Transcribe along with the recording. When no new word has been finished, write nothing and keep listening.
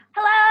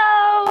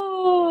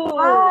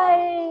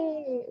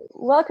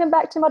welcome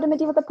back to Modern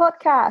Medieval, the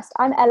podcast.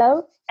 I'm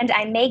Elo. And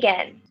I'm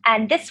Megan.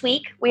 And this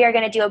week, we are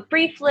going to do a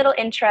brief little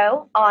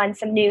intro on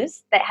some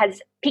news that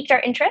has piqued our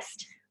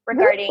interest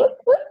regarding,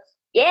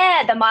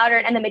 the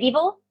modern and the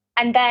medieval.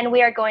 And then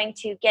we are going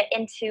to get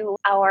into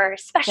our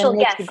special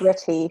guest. The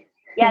nitty-gritty.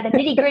 Yeah, the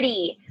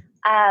nitty-gritty.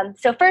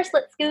 So first,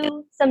 let's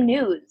do some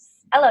news.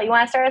 Elo, you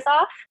want to start us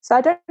off? So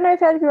I don't know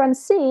if everyone's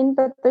seen,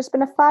 but there's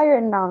been a fire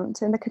in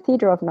Nantes, in the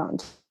Cathedral of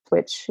Nantes,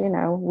 which, you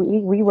know,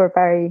 we were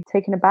very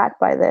taken aback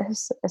by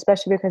this,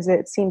 especially because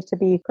it seems to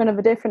be kind of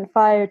a different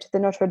fire to the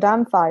Notre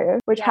Dame fire,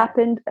 which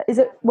happened,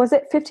 was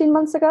it 15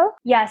 months ago?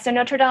 Yeah, so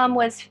Notre Dame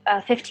was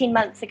 15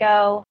 months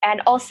ago,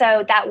 and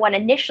also that one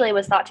initially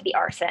was thought to be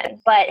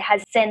arson, but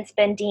has since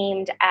been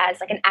deemed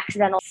as like an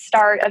accidental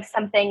start of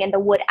something in the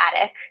wood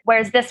attic,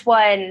 whereas this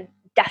one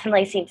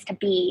definitely seems to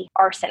be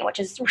arson, which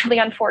is really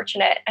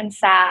unfortunate and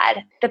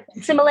sad. The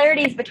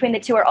similarities between the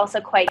two are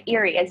also quite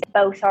eerie, as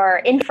both are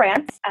in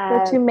France.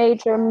 The two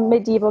major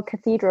medieval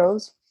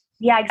cathedrals.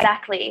 Yeah,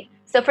 exactly.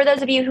 So for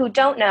those of you who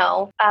don't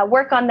know,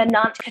 work on the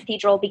Nantes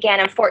Cathedral began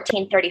in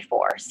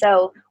 1434.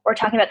 So we're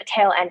talking about the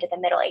tail end of the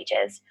Middle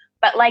Ages.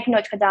 But like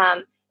Notre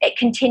Dame, it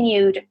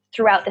continued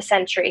throughout the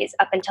centuries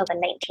up until the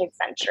 19th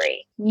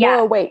century. More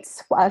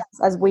awaits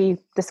as we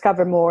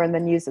discover more and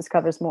the news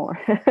discovers more.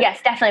 Yes,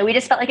 definitely. We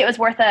just felt like it was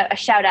worth a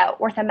shout out,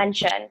 worth a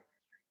mention.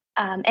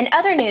 In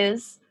other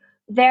news,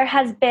 there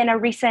has been a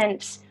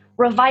recent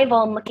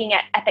revival in looking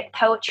at epic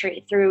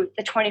poetry through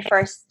the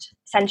 21st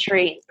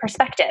century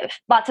perspective.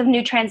 Lots of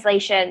new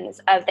translations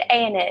of the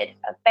Aeneid,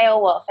 of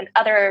Beowulf, and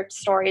other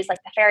stories like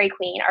the Fairy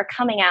Queen are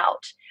coming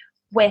out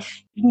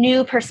with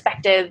new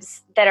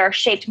perspectives that are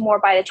shaped more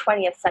by the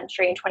 20th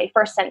century and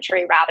 21st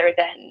century rather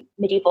than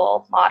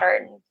medieval,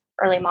 modern,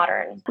 early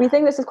modern. We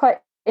think this is quite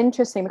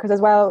interesting because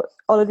as well,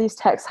 all of these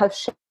texts have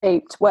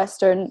shaped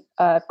Western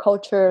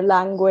culture,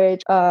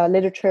 language,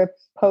 literature,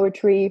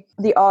 poetry,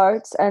 the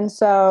arts. And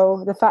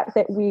so the fact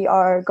that we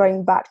are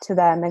going back to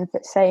them and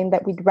saying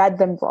that we'd read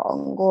them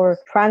wrong or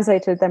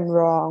translated them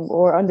wrong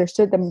or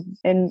understood them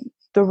in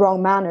the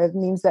wrong manner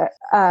means that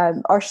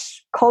our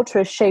culture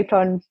is shaped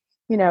on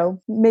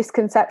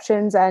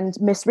misconceptions and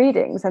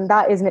misreadings, and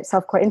that is in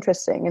itself quite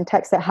interesting in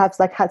texts that have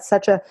had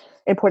such a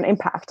important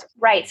impact.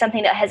 Right,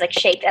 something that has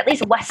shaped at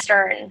least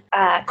Western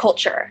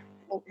culture,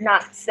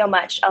 not so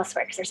much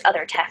elsewhere because there's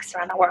other texts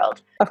around the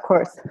world. Of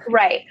course.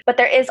 Right, but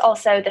there is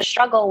also the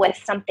struggle with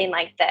something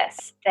like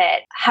this, that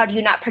how do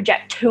you not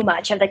project too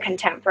much of the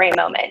contemporary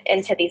moment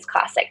into these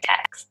classic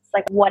texts?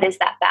 Like, what is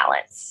that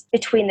balance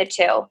between the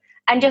two?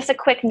 And just a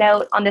quick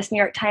note on this New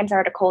York Times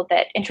article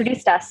that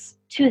introduced us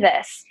to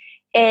this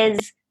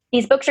is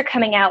these books are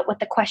coming out with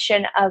the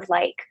question of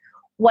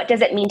what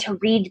does it mean to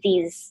read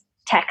these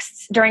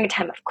texts during a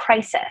time of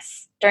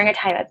crisis, during a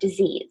time of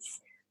disease?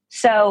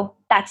 So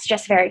that's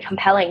just very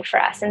compelling for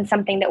us and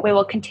something that we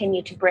will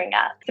continue to bring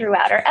up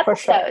throughout our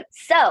episodes.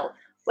 Sure. So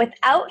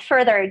without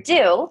further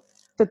ado,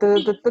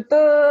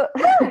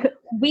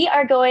 we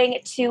are going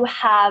to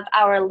have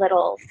our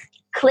little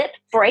clip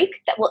break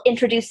that will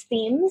introduce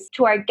themes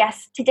to our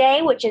guest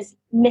today, which is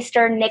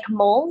Mr. Nick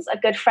Moles, a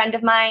good friend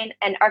of mine,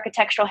 an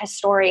architectural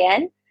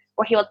historian,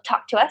 where he will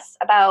talk to us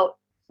about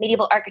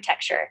medieval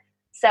architecture.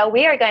 So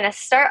we are going to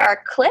start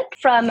our clip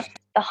from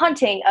The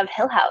Haunting of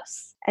Hill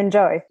House.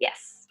 Enjoy.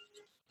 Yes.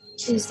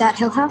 Is that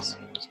Hill House?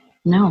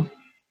 No.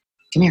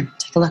 Come here,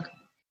 take a look.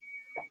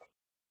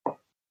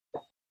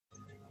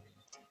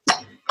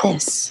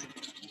 This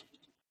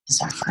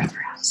is our forever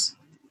house.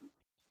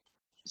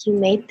 You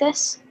made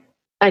this?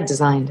 I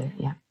designed it,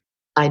 yeah.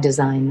 I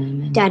designed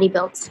them. And Daddy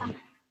built them.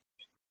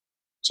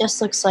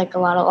 Just looks like a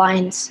lot of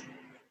lines.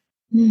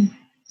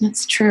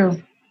 That's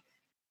true.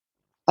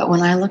 But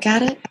when I look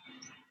at it,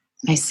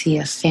 I see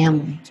a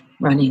family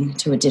running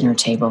to a dinner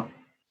table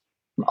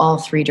from all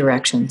three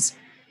directions.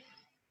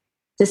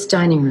 This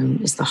dining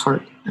room is the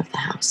heart of the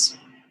house.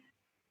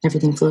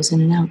 Everything flows in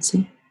and out,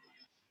 see?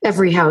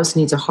 Every house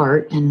needs a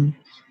heart, and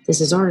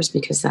this is ours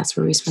because that's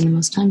where we spend the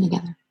most time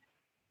together.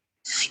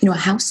 You know, a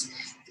house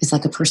is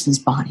like a person's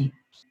body.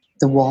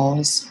 The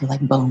walls are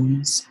like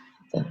bones.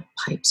 The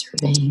pipes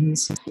are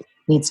veins. It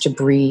needs to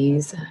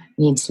breathe,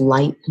 needs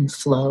light and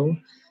flow.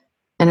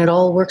 And it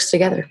all works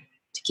together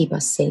to keep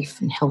us safe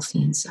and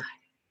healthy inside.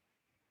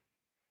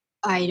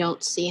 I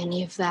don't see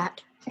any of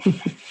that.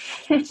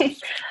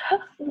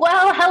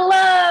 Well,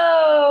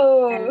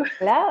 hello!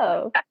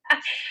 Hello.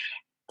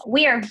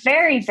 We are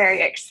very,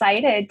 very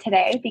excited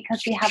today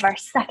because we have our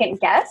second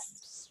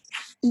guest.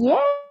 Yay!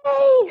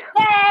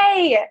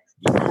 Yay!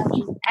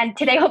 And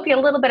today will be a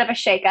little bit of a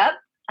shakeup,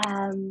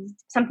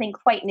 something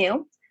quite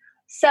new.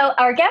 So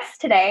our guest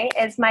today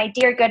is my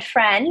dear good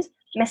friend,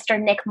 Mr.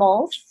 Nick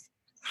Moles.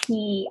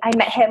 I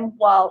met him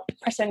while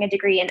pursuing a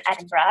degree in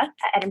Edinburgh,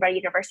 at Edinburgh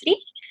University.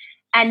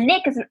 And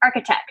Nick is an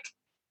architect,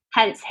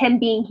 hence him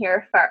being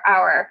here for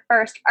our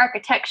first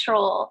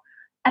architectural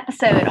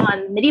episode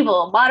on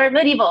modern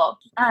medieval.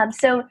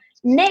 So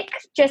Nick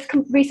just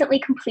recently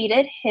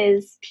completed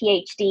his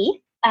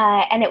PhD,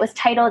 and it was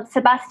titled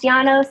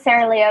Sebastiano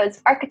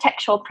Serlio's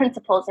Architectural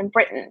Principles in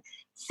Britain,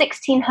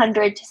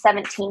 1600 to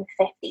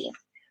 1750.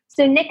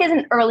 So Nick is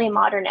an early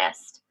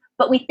modernist,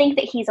 but we think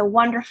that he's a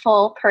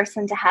wonderful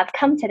person to have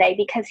come today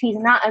because he's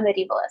not a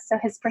medievalist. So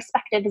his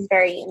perspective is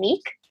very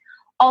unique.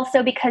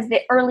 Also because the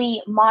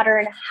early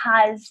modern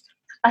has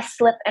a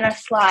slip and a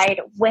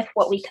slide with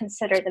what we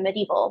consider the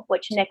medieval,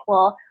 which Nick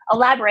will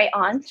elaborate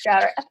on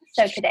throughout our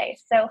episode today.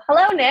 So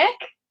hello, Nick.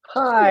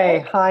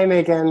 Hi,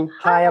 Megan.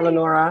 Hi,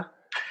 Eleonora.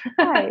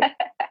 Hi.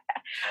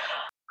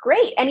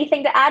 Great.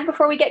 Anything to add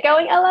before we get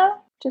going, Ella?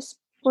 Just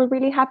we're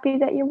really happy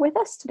that you're with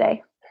us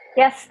today.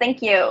 Yes,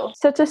 thank you.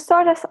 So to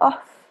start us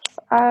off,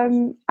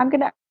 I'm going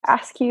to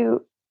ask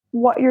you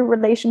what your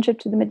relationship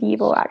to the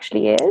medieval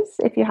actually is,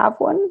 if you have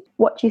one.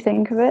 What do you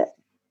think of it?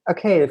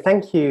 Okay,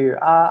 thank you.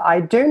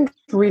 I don't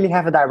really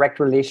have a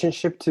direct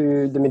relationship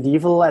to the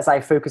medieval, as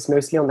I focus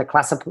mostly on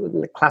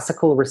the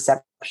classical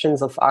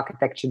receptions of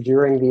architecture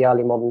during the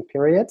early modern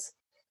period.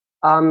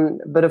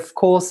 But of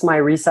course, my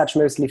research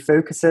mostly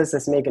focuses,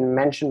 as Megan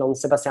mentioned, on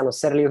Sebastiano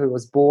Serlio, who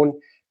was born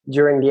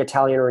during the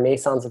Italian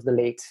Renaissance of the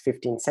late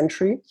 15th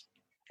century.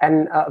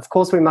 And of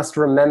course, we must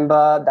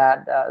remember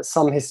that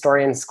some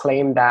historians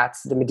claim that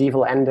the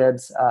medieval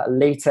ended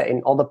later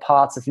in other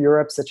parts of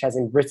Europe, such as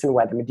in Britain,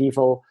 where the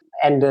medieval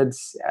ended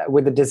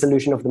with the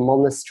dissolution of the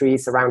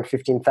monasteries around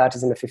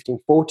 1530s and the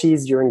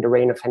 1540s during the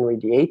reign of Henry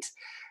VIII.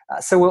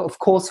 So, of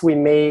course, we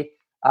may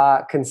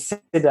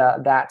consider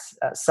that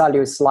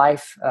Serlio's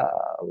life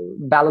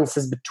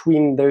balances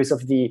between those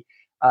of the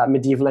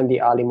medieval and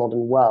the early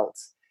modern world.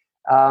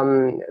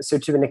 So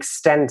to an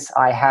extent,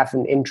 I have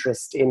an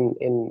interest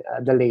in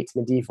the late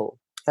medieval.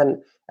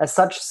 And as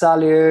such,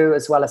 Serlio,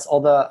 as well as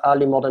other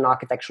early modern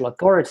architectural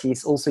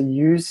authorities, also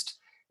used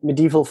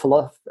medieval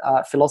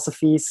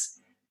philosophies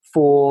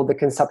for the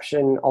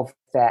conception of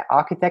their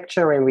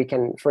architecture. And we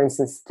can, for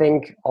instance,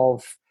 think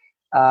of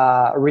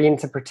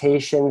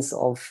reinterpretations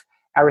of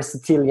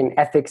Aristotelian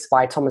ethics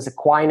by Thomas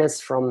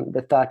Aquinas from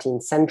the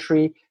 13th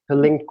century, who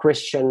linked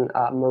Christian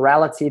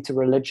morality to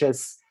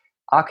religious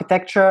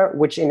architecture,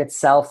 which in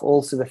itself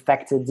also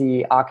affected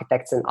the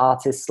architects and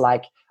artists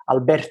like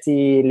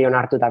Alberti,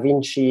 Leonardo da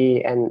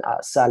Vinci, and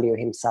Serlio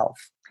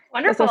himself.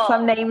 Wonderful. Those are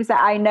some names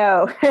that I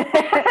know.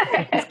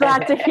 Just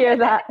glad to hear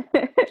that.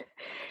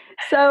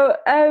 So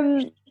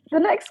the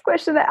next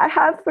question that I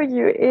have for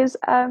you is,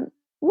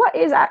 what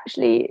is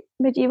actually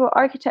medieval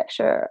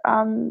architecture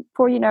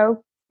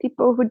for,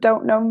 people who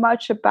don't know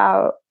much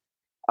about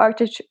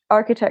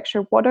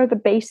architecture? What are the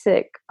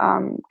basic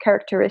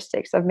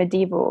characteristics of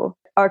medieval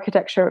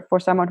architecture for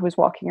someone who's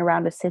walking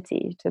around a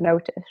city to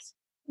notice?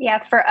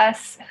 Yeah, for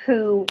us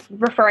who,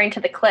 referring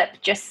to the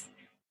clip, just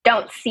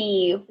don't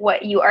see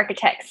what you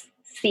architects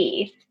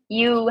see.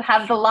 You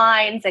have the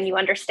lines and you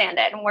understand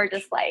it, and we're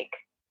just like,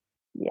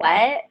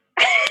 what?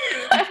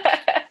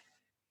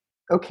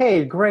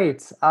 Okay,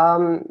 great.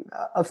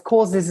 Of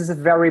course, this is a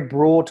very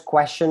broad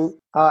question.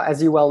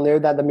 As you well know,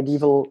 that the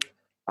medieval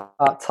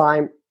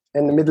time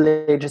and the Middle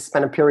Ages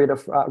span a period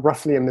of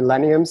roughly a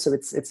millennium. So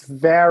it's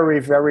very,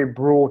 very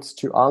broad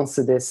to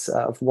answer this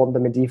of what the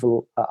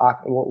medieval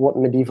what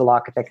medieval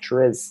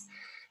architecture is.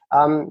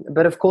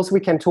 But of course,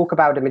 we can talk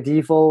about the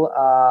medieval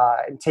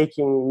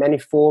taking many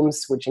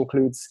forms, which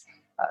includes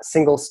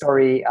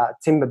single-story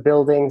timber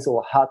buildings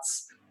or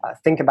huts.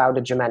 Think about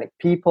the Germanic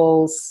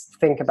peoples.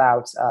 Think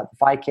about the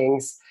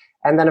Vikings.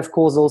 And then, of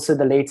course, also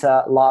the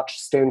later large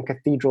stone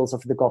cathedrals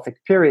of the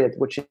Gothic period,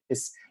 which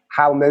is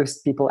how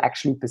most people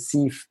actually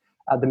perceive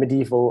the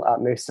medieval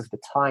most of the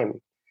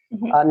time.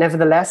 Mm-hmm.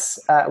 Nevertheless,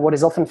 what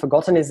is often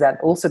forgotten is that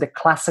also the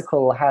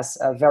classical has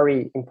a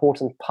very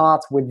important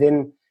part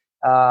within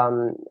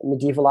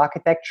medieval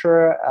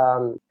architecture.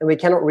 And we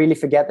cannot really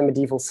forget the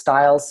medieval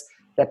styles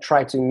that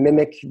try to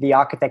mimic the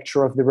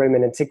architecture of the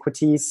Roman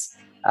antiquities.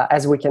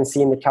 As we can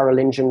see in the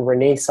Carolingian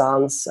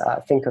Renaissance,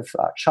 think of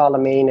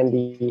Charlemagne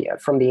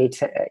and from the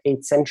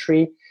 8th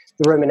century,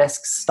 the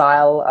Romanesque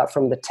style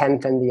from the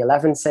 10th and the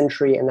 11th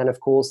century, and then,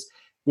 of course,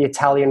 the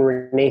Italian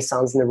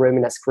Renaissance and the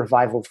Romanesque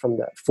revival from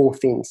the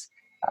 14th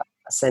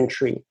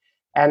century.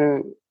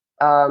 And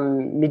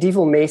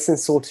medieval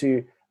masons sought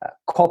to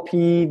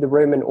copy the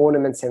Roman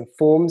ornaments and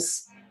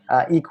forms,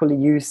 equally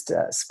used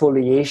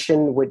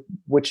spoliation, with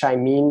which I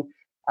mean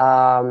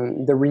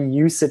the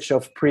reusage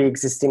of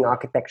pre-existing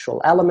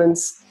architectural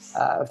elements.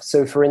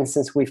 So, for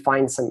instance, we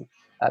find some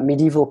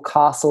medieval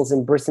castles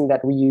in Britain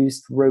that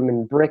reused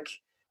Roman brick.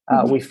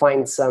 We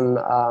find some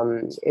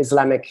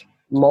Islamic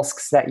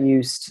mosques that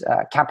used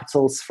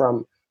capitals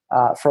from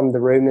the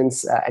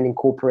Romans and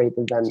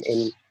incorporated them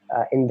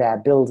in their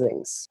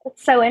buildings.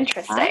 That's so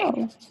interesting.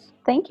 Wow.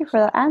 Thank you for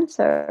that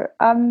answer.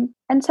 And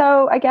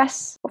so I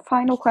guess a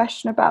final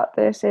question about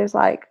this is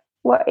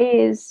what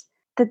is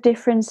the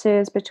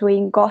differences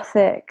between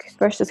Gothic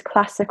versus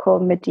classical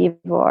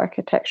medieval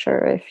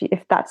architecture,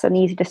 if that's an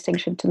easy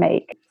distinction to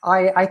make?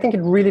 I think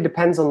it really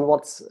depends on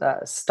what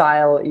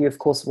style you, of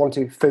course, want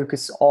to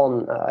focus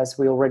on. As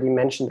we already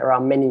mentioned, there are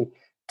many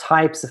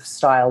types of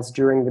styles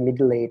during the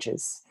Middle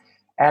Ages.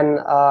 And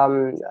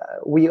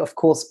we, of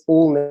course,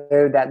 all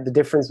know that the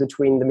difference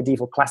between the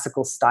medieval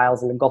classical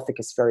styles and the Gothic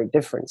is very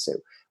different. So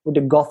with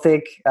the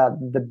Gothic,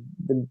 the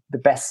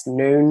best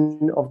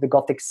known of the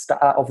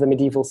of the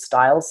medieval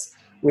styles,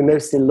 we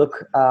mostly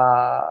look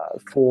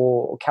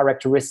for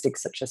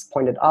characteristics such as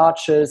pointed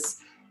arches,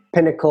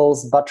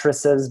 pinnacles,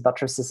 buttresses.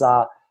 Buttresses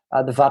are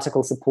the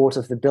vertical support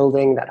of the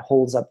building that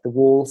holds up the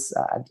walls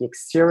at the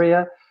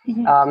exterior.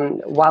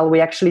 While we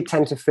actually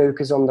tend to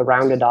focus on the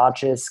rounded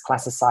arches,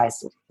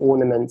 classicized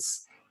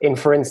ornaments in,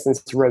 for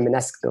instance,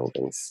 Romanesque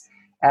buildings.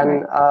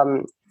 And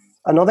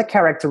another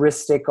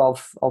characteristic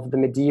of the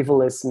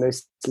medieval is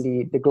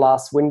mostly the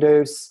glass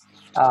windows,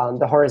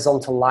 the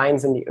horizontal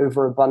lines, and the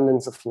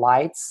overabundance of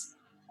lights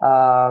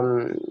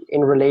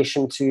in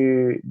relation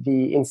to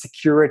the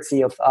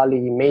insecurity of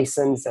early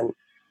masons and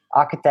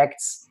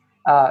architects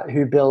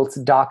who built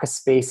darker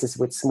spaces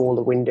with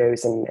smaller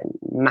windows and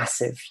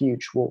massive,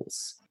 huge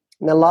walls.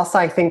 Now, last,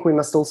 I think we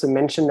must also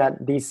mention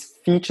that these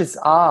features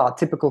are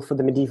typical for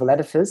the medieval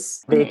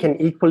edifice. They can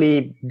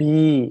equally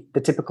be the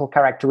typical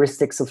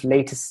characteristics of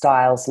later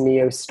styles,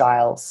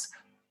 neo-styles,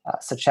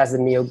 such as the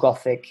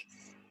neo-Gothic.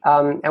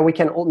 And we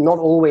can not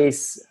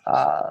always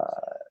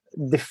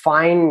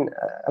define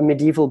a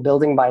medieval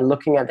building by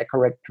looking at the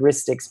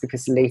characteristics,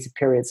 because later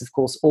periods, of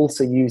course,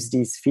 also use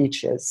these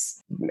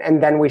features.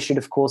 And then we should,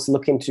 of course,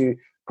 look into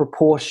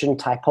proportion,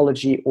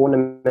 typology,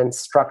 ornament,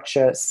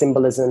 structure,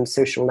 symbolism,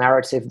 social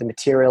narrative, the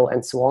material,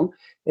 and so on,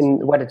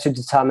 in whether to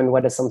determine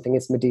whether something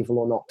is medieval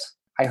or not.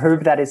 I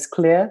hope that is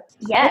clear.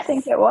 Yes. I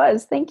think it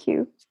was. Thank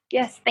you.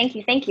 Yes, thank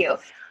you. Thank you.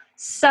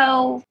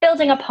 So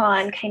building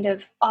upon kind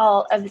of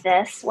all of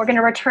this, we're going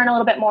to return a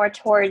little bit more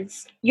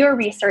towards your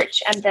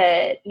research and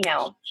the,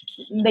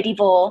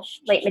 medieval,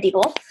 late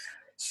medieval.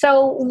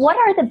 So what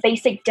are the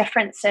basic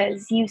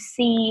differences you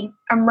see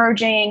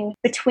emerging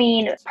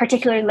between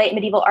particularly late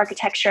medieval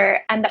architecture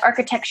and the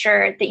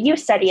architecture that you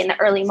study in the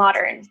early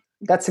modern?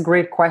 That's a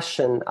great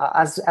question.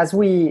 As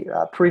we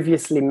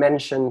previously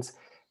mentioned,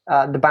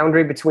 the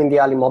boundary between the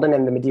early modern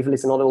and the medieval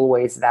is not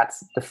always that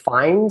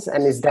defined,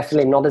 and is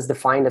definitely not as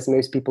defined as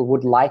most people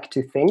would like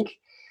to think.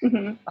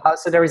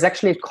 So there is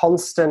actually a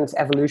constant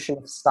evolution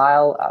of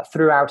style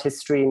throughout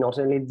history, not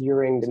only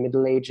during the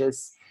Middle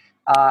Ages,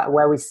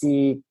 where we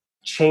see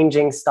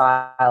changing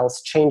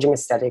styles, changing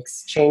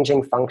aesthetics,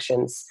 changing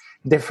functions,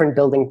 different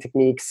building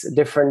techniques,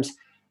 different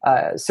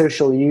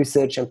social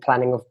usage and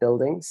planning of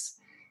buildings.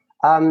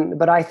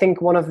 But I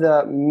think one of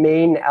the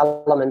main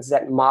elements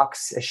that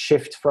marks a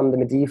shift from the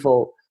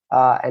medieval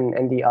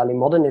and the early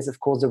modern is, of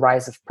course, the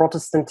rise of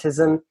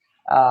Protestantism.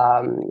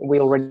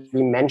 We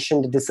already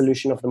mentioned the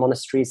dissolution of the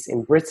monasteries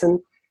in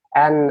Britain.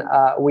 And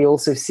we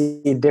also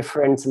see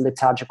different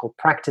liturgical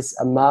practice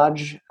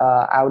emerge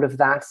out of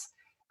that.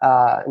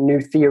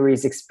 New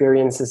theories,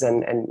 experiences,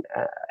 and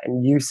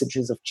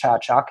usages of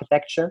church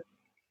architecture.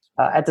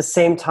 At the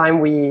same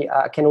time, we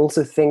can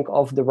also think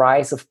of the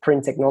rise of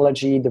print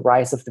technology, the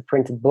rise of the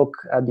printed book,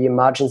 the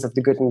emergence of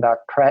the Gutenberg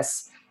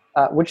press,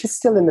 which is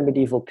still in the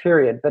medieval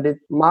period, but it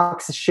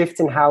marks a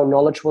shift in how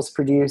knowledge was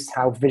produced,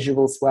 how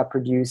visuals were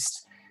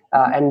produced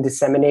and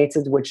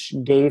disseminated, which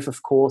gave,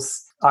 of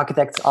course,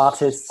 architects,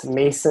 artists,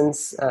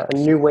 masons a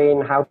new way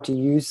in how to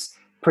use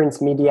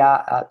print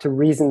media to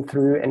reason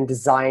through and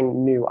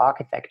design new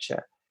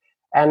architecture.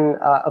 And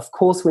of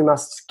course, we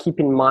must keep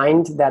in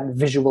mind that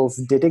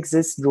visuals did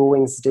exist,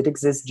 drawings did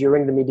exist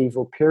during the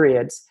medieval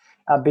periods,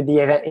 but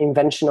the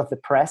invention of the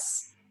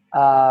press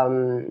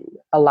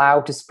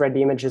allowed to spread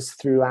the images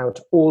throughout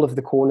all of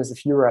the corners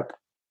of Europe.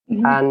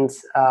 And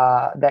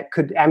that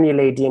could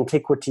emulate the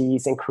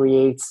antiquities and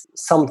create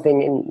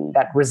something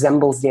that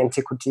resembles the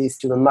antiquities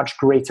to a much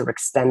greater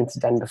extent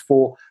than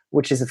before,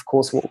 which is, of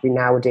course, what we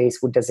nowadays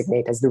would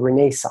designate as the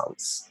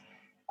Renaissance.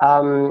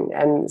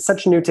 And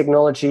such new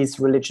technologies,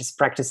 religious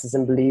practices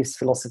and beliefs,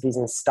 philosophies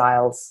and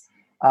styles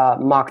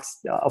marked,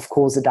 of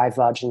course, a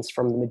divergence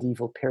from the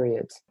medieval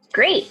period.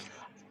 Great.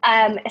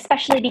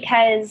 Especially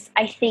because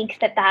I think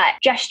that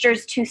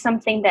gestures to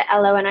something that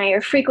Elo and I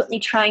are frequently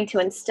trying to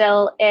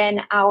instill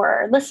in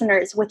our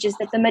listeners, which is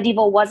that the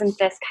medieval wasn't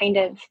this kind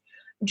of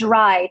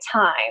dry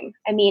time.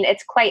 I mean,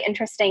 it's quite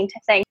interesting to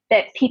think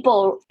that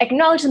people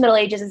acknowledge the Middle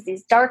Ages as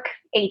these dark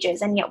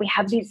ages, and yet we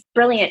have these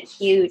brilliant,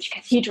 huge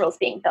cathedrals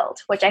being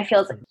built, which I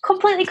feel is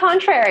completely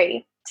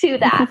contrary to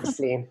that.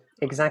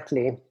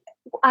 Exactly.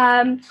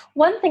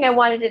 One thing I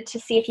wanted to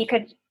see if you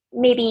could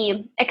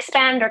maybe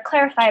expand or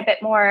clarify a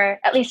bit more,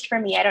 at least for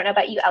me, I don't know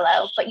about you,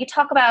 Elo, but you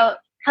talk about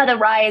how the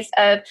rise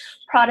of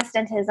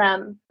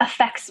Protestantism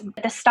affects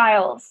the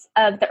styles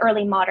of the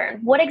early modern.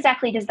 What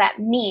exactly does that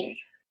mean?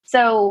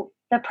 So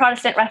the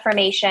Protestant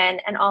Reformation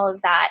and all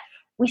of that,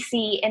 we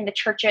see in the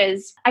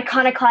church's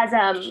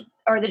iconoclasm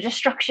or the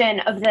destruction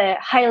of the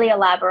highly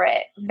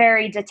elaborate,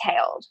 very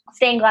detailed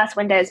stained glass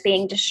windows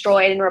being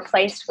destroyed and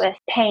replaced with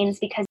panes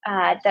because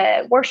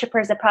the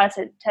worshippers of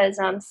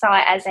Protestantism saw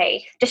it as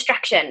a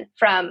distraction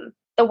from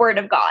the Word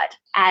of God,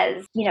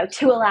 as,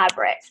 too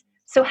elaborate.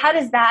 So how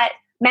does that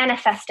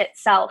manifest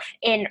itself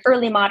in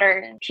early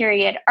modern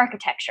period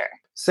architecture?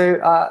 So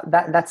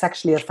that's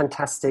actually a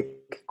fantastic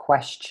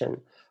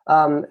question.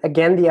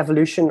 Again, the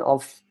evolution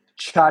of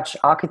church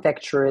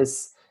architecture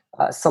is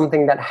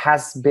something that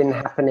has been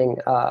happening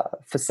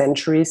for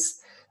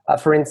centuries.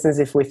 For instance,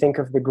 if we think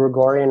of the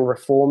Gregorian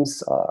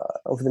reforms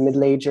of the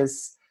Middle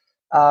Ages,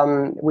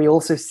 we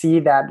also see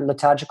that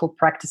liturgical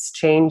practice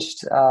changed,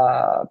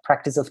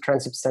 practice of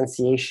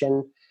transubstantiation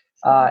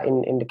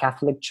in the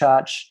Catholic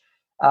Church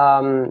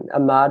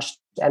emerged,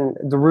 and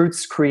the root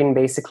screen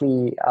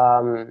basically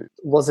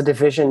was a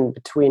division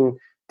between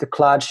the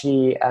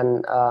clergy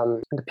and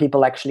the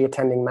people actually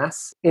attending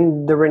Mass.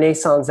 In the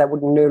Renaissance, that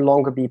would no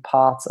longer be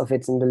part of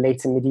it. In the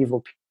later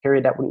medieval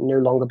period, that would no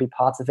longer be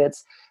part of it.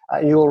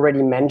 You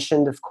already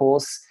mentioned, of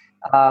course,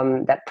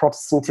 that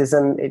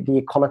Protestantism, the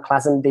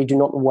iconoclasm, they do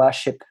not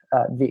worship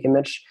the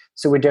image.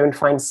 So we don't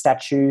find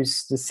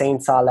statues, the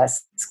saints are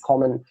less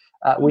common.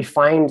 We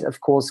find,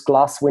 of course,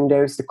 glass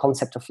windows. The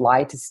concept of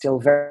light is still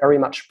very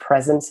much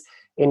present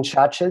in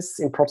churches,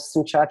 in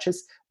Protestant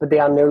churches, but they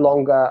are no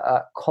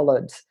longer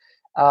colored.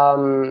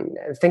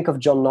 Think of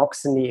John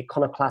Knox in the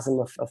iconoclasm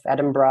of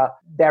Edinburgh.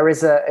 There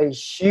is a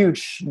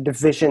huge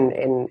division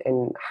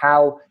in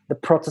how the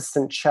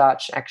Protestant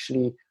church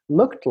actually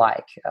looked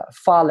like,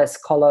 far less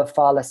color,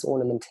 far less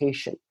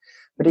ornamentation.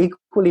 But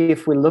equally,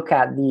 if we look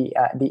at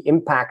the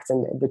impact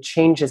and the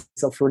changes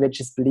of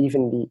religious belief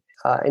in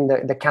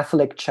the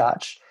Catholic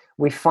Church,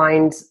 we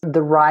find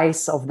the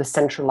rise of the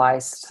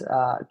centralized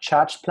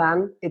church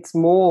plan. It's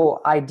more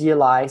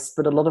idealized,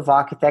 but a lot of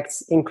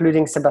architects,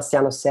 including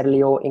Sebastiano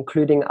Serlio,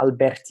 including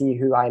Alberti,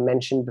 who I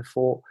mentioned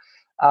before,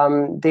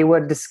 they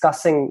were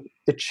discussing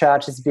the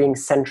church as being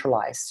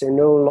centralized, so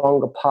no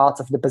longer part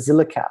of the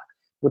basilica,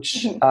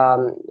 which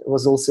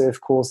was also,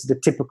 of course, the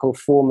typical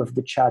form of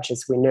the church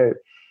as we know.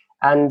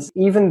 And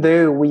even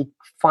though we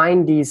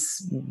find these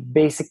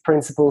basic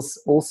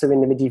principles also in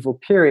the medieval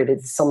period,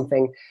 it's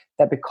something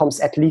that becomes,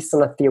 at least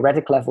on a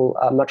theoretic level,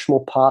 much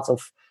more part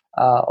of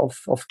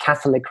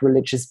Catholic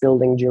religious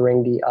building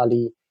during the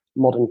early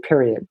modern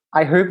period.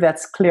 I hope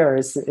that's clear.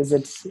 Is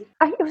it?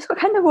 I was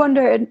kind of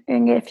wondering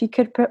if you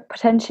could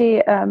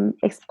potentially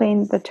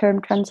explain the term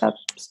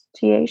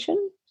transubstantiation.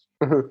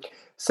 Mm-hmm.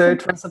 So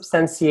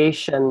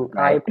transubstantiation,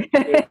 right.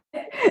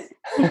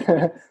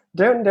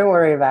 Don't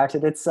worry about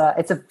it. It's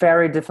a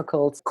very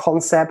difficult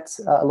concept.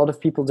 A lot of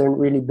people don't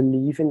really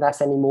believe in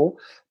that anymore.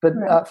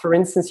 But for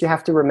instance, you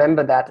have to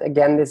remember that,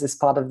 again, this is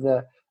part of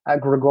the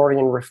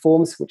Gregorian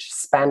reforms, which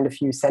spanned a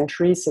few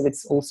centuries. So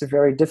it's also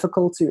very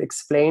difficult to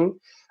explain.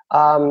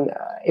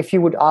 If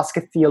you would ask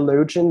a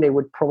theologian, they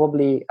would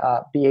probably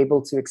be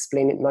able to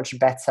explain it much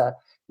better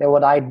than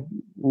what I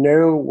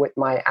know with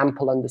my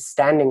ample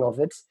understanding of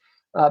it.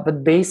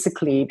 But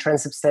basically,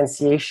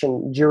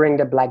 transubstantiation during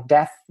the Black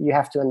Death, you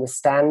have to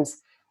understand,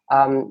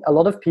 a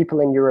lot of people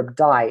in Europe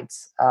died.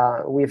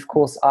 We, of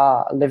course,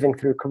 are living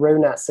through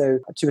Corona, so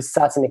to a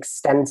certain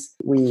extent,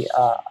 we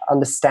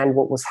understand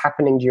what was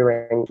happening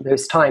during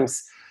those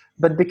times.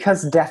 But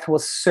because death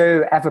was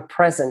so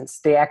ever-present,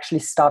 they actually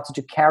started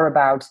to care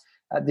about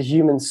the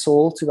human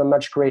soul to a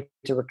much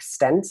greater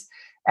extent.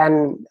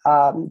 And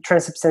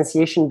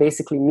transubstantiation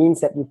basically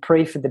means that you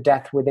pray for the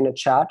death within a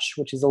church,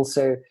 which is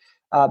also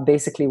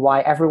basically why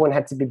everyone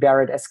had to be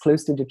buried as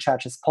close to the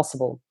church as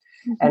possible.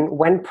 Mm-hmm. And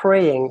when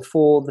praying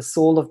for the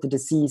soul of the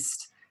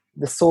deceased,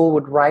 the soul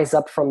would rise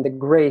up from the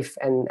grave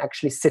and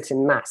actually sit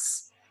in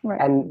Mass. Right.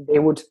 And they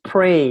would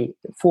pray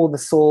for the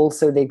soul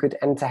so they could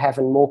enter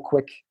heaven more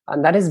quick.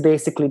 And that is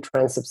basically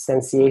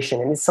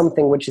transubstantiation. And it's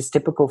something which is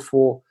typical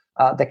for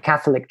the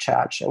Catholic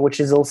Church, and which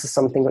is also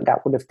something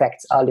that would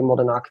affect early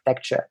modern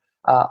architecture.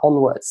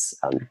 Onwards,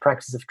 the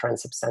practice of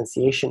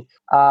transubstantiation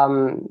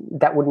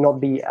that would not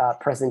be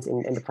present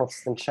in the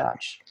Protestant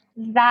Church.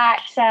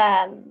 That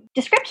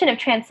description of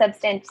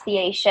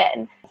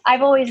transubstantiation,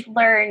 I've always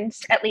learned,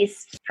 at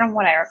least from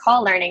what I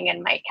recall learning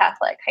in my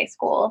Catholic high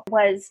school,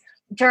 was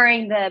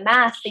during the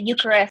Mass, the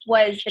Eucharist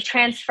was the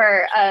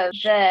transfer of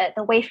the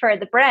wafer,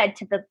 the bread,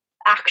 to the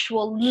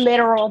actual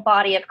literal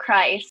body of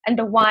Christ, and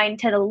the wine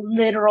to the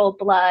literal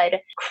blood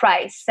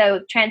Christ.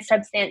 So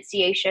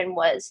transubstantiation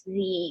was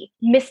the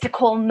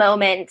mystical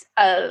moment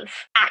of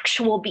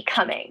actual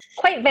becoming.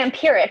 Quite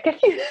vampiric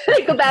if you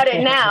think about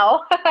it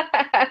now.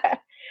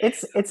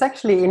 It's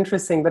actually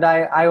interesting, but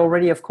I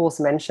already, of course,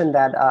 mentioned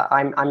that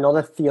I'm not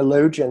a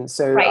theologian,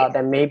 so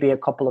there may be a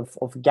couple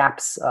of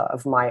gaps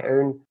of my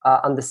own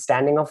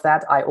understanding of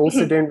that. I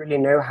also don't really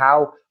know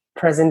how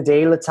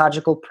present-day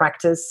liturgical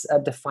practice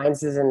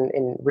defines it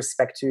in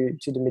respect to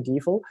the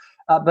medieval.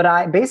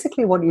 But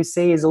basically what you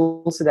say is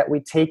also that we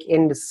take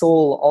in the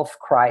soul of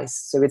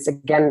Christ. So it's,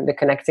 again, the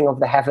connecting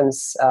of the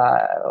heavens,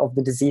 of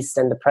the deceased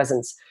and the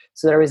present.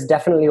 So there is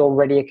definitely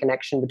already a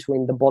connection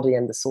between the body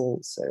and the soul.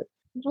 So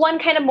one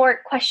kind of more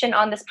question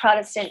on this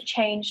Protestant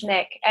change,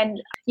 Nick, and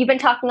you've been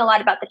talking a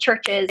lot about the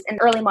churches in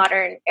the early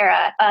modern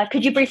era.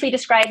 Could you briefly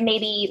describe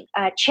maybe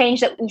a change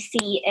that we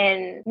see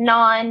in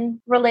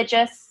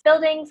non-religious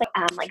buildings,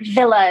 like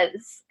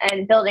villas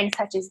and buildings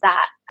such as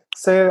that?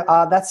 So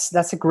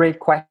that's a great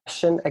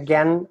question.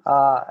 Again,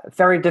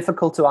 very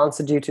difficult to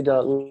answer due to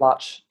the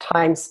large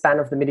time span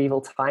of the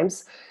medieval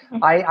times.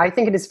 I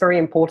think it is very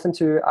important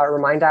to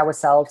remind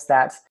ourselves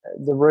that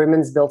the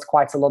Romans built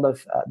quite a lot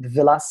of the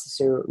villas,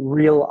 so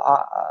real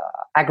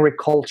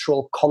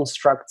agricultural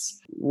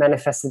constructs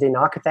manifested in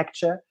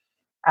architecture.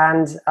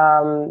 And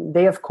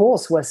they, of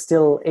course, were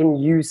still in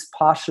use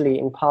partially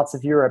in parts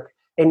of Europe,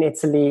 in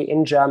Italy,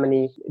 in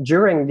Germany,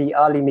 during the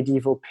early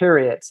medieval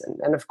period.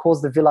 And of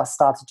course, the villa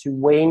started to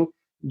wane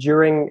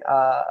during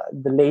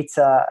the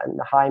later and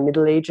the high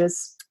Middle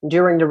Ages.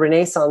 During the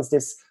Renaissance,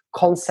 this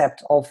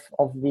concept of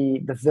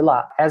the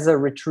villa as a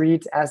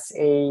retreat, as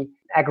a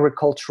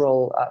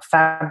agricultural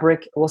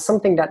fabric was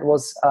something that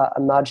was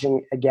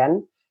emerging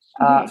again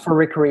for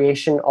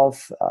recreation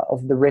of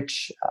the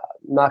rich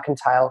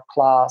mercantile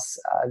class,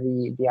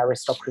 the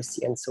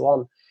aristocracy, and so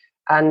on.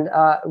 And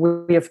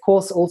we, of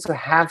course, also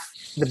have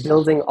the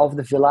building of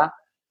the villa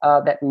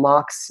that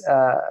marks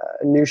a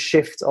new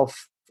shift of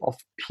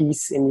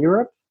peace in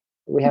Europe.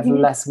 We have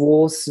less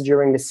wars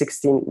during the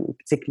 16th,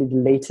 particularly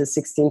the later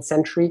 16th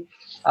century.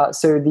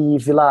 So the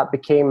villa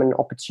became an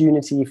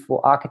opportunity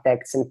for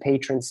architects and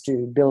patrons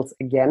to build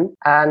again.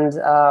 And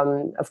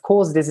of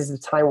course, this is the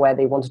time where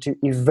they wanted to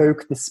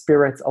evoke the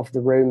spirit of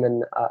the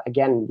Roman,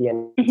 again, the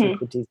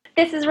antiquities.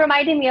 This is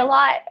reminding me a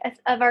lot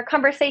of our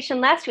conversation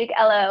last week,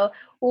 Elo,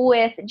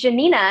 with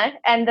Janina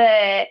and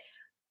the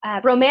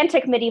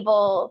Romantic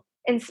medieval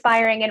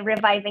inspiring and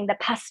reviving the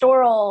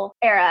pastoral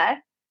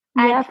era.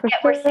 And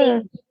we're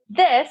seeing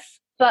this,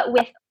 but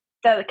with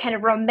the kind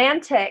of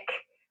romantic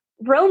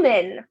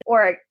Roman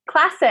or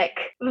classic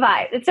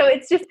vibe. And so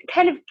it's just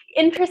kind of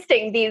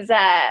interesting, these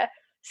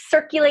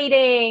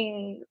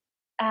circulating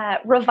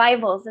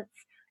revivals. It's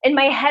in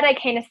my head, I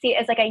kind of see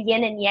it as like a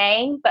yin and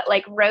yang, but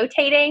like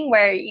rotating,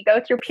 where you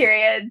go through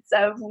periods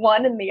of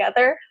one and the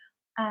other.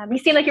 You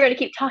seem like you're going to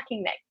keep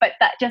talking, Nick, but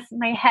that just,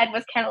 my head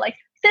was kind of like,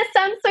 this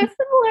sounds so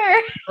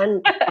similar.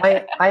 And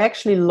I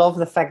actually love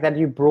the fact that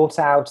you brought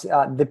out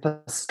the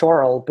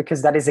pastoral,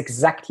 because that is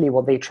exactly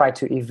what they try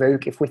to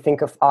evoke. If we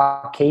think of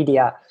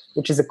Arcadia,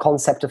 which is a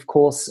concept, of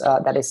course,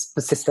 that is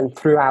persistent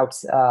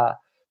throughout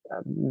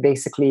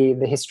basically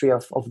the history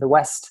of the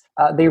West,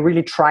 they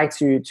really try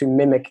to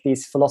mimic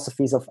these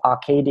philosophies of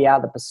Arcadia,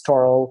 the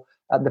pastoral,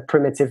 the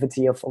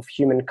primitivity of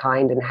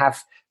humankind, and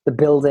have the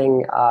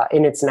building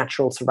in its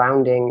natural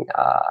surrounding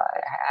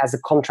as a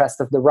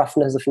contrast of the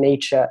roughness of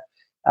nature.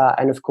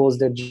 And of course,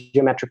 the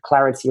geometric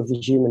clarity of the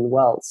human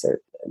world. So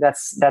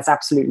that's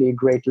absolutely a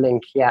great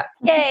link. Yeah.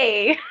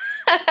 Yay!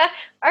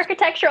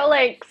 Architectural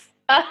links.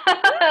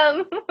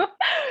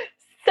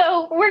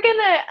 So we're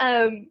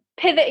gonna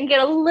pivot and get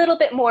a little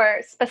bit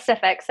more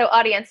specific. So,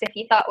 audience, if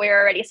you thought we were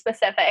already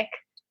specific,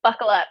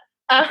 buckle up.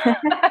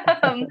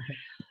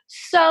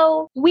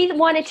 So we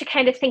wanted to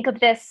kind of think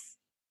of this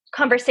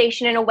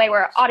conversation in a way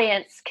where our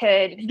audience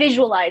could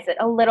visualize it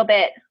a little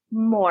bit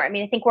more. I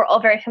mean, I think we're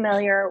all very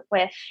familiar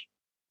with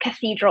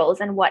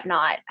cathedrals and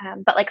whatnot.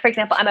 But like, for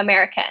example, I'm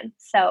American,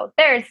 so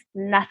there's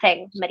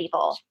nothing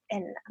medieval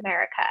in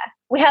America.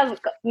 We have,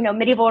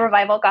 medieval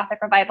revival, Gothic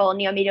revival,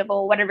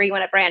 neo-medieval, whatever you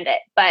want to brand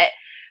it. But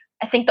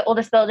I think the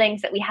oldest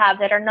buildings that we have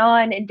that are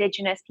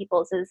non-indigenous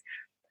peoples is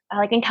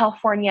like in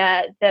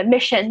California, the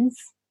missions,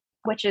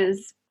 which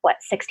is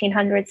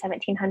 1600s,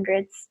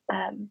 1700s.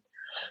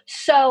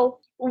 So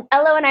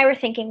Elo and I were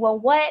thinking, well,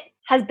 what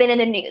has been in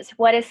the news?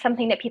 What is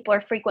something that people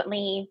are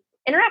frequently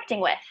interacting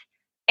with?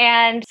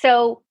 And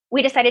so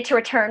we decided to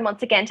return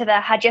once again to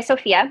the Hagia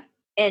Sophia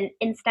in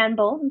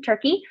Istanbul, in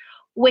Turkey,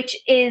 which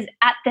is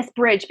at this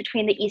bridge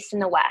between the East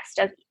and the West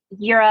of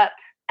Europe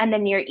and the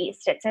Near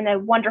East. It's in a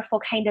wonderful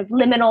kind of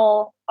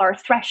liminal or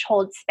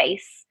threshold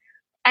space.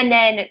 And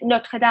then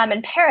Notre Dame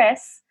in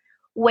Paris,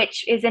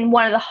 which is in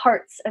one of the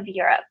hearts of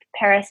Europe,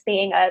 Paris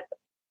being an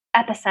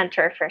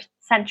epicenter for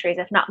centuries,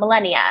 if not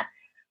millennia.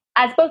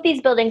 As both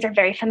these buildings are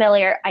very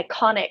familiar,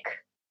 iconic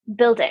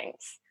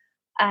buildings.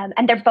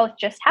 And they're both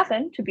just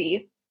happen to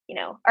be,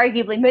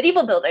 arguably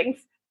medieval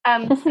buildings.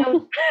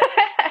 So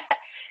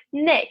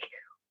Nick,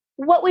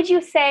 what would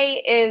you say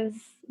is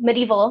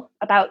medieval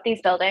about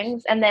these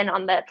buildings? And then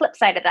on the flip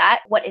side of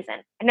that, what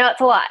isn't? I know it's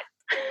a lot.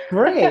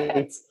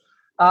 Great.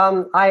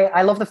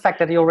 I love the fact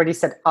that you already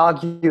said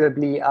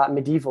arguably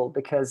medieval,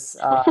 because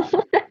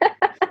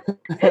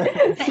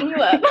you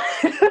up.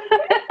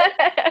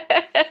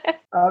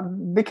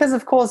 Because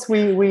of course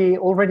we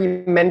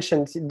already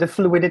mentioned the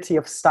fluidity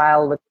of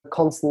style, the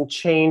constant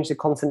change, the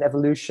constant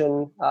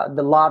evolution,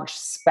 the large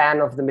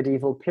span of the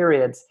medieval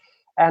period.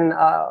 And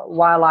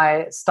while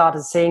I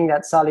started saying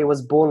that Sully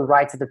was born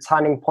right at the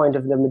turning point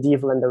of the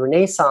medieval and the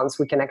Renaissance,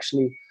 we can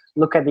actually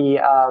look at the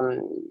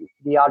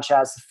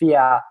Hagia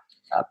Sophia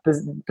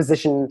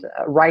positioned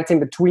right in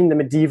between the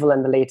medieval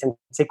and the late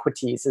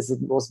antiquities, as it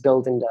was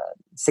built in the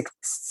 6th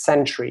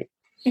century.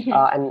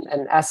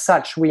 And as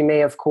such, we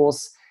may, of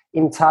course,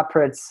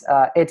 interpret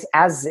it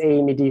as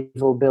a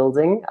medieval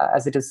building,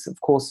 as it is, of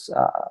course,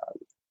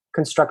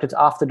 constructed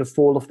after the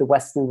fall of the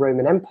Western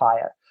Roman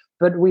Empire.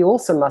 But we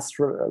also must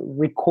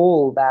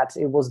recall that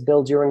it was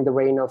built during the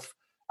reign of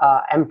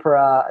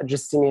Emperor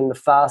Justinian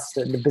I,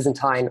 the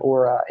Byzantine,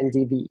 or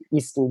indeed the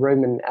Eastern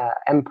Roman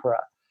emperor.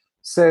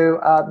 So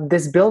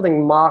this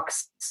building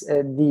marks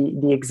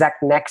the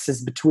exact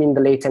nexus between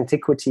the late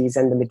antiquities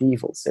and the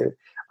medieval. So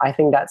I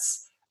think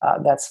that's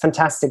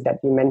fantastic that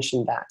you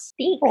mentioned that.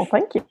 Oh,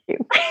 thank you.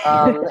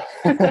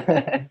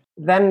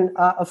 Then,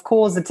 of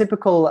course, the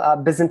typical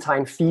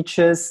Byzantine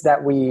features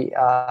that we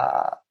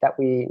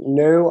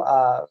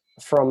know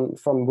from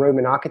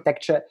Roman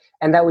architecture,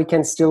 and that we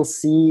can still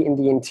see in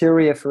the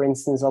interior, for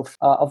instance, of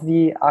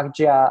the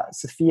Hagia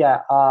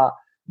Sophia, are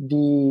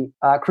the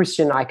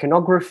Christian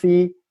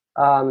iconography.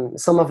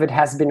 Some of it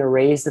has been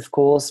erased, of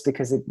course,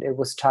 because it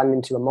was turned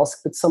into a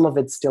mosque, but some of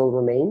it still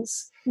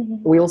remains.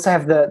 Mm-hmm. We also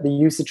have the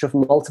usage of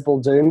multiple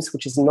domes,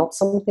 which is not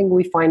something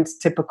we find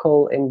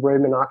typical in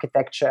Roman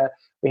architecture.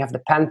 We have the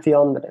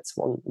Pantheon, but it's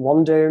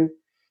one dome.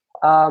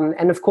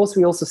 And of course,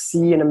 we also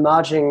see an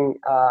emerging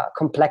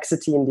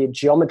complexity in the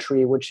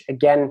geometry, which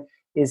again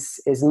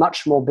is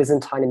much more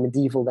Byzantine and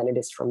medieval than it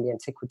is from the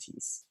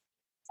antiquities.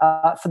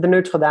 For the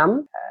Notre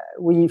Dame,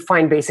 we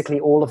find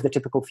basically all of the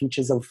typical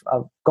features of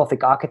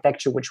Gothic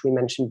architecture, which we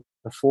mentioned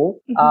before,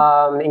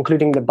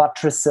 including the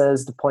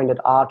buttresses, the pointed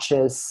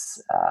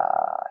arches,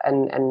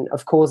 and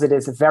of course it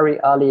is a very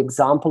early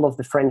example of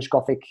the French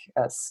Gothic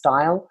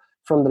style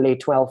from the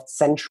late 12th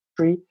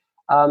century.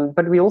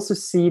 But we also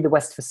see the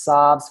west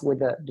facades with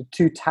the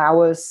two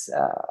towers,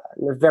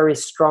 and a very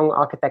strong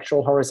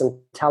architectural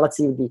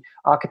horizontality, with the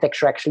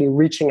architecture actually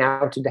reaching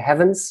out to the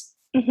heavens.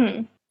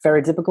 Mm-hmm.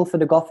 Very typical for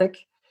the Gothic.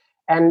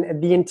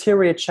 And the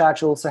interior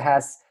church also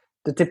has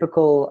the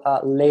typical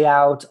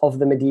layout of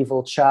the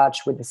medieval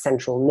church, with the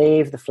central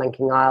nave, the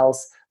flanking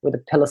aisles, with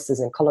the pilasters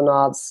and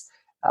colonnades,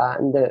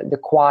 and the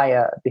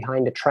choir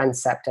behind the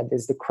transept, that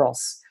is the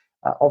cross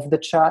of the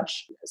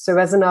church. So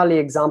as an early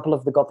example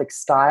of the Gothic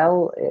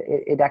style,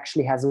 it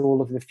actually has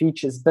all of the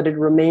features, but it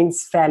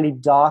remains fairly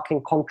dark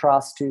in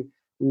contrast to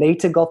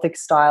later Gothic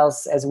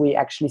styles, as we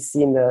actually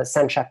see in the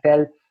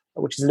Sainte-Chapelle,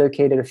 which is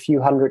located a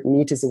few hundred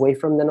meters away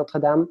from the Notre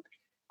Dame.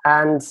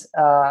 And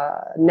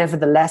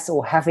nevertheless,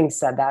 or having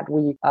said that,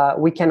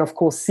 we can of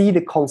course see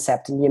the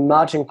concept and the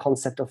emerging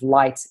concept of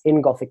light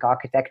in Gothic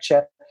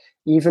architecture,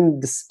 even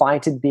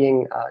despite it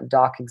being a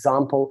dark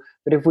example.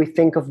 But if we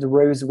think of the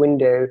rose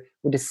window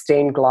with the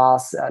stained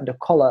glass, the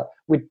color,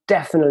 we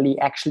definitely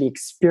actually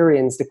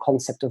experience the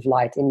concept of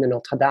light in the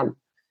Notre Dame.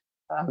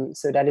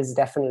 So that is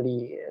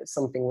definitely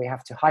something we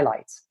have to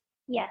highlight.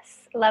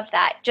 Yes, love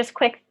that. Just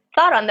quick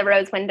thought on the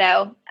rose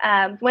window.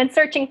 When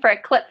searching for a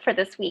clip for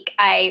this week,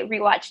 I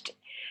rewatched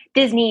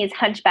Disney's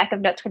Hunchback of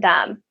Notre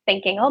Dame,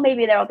 thinking, oh,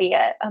 maybe there will be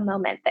a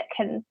moment that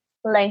can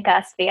link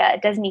us via a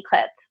Disney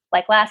clip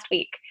like last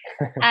week.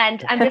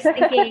 And I'm just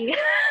thinking,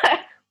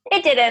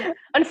 it didn't,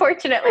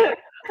 unfortunately.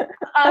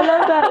 I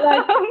love that,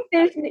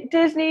 like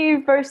Disney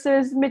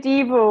versus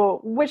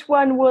medieval. Which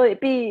one will it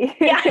be?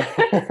 Yeah.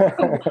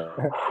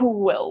 Who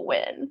will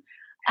win?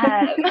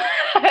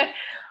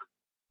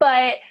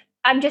 But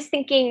I'm just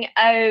thinking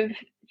of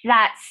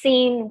that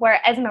scene where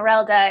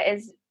Esmeralda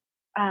is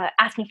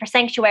asking for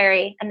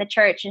sanctuary in the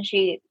church, and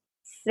she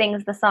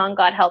sings the song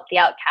 "God Help the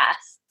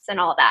Outcasts" and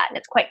all that, and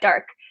it's quite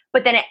dark.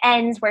 But then it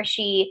ends where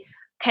she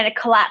kind of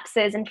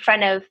collapses in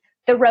front of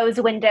the rose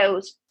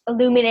windows,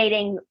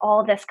 illuminating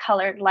all this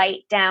colored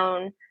light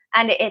down,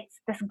 and it's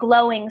this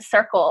glowing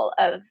circle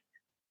of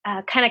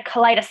kind of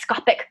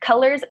kaleidoscopic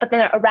colors, but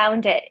then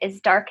around it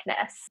is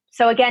darkness.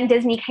 So again,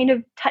 Disney kind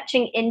of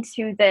touching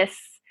into this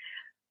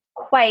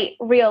quite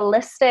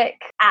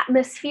realistic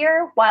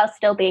atmosphere while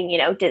still being,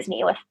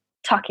 Disney with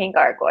talking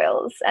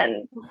gargoyles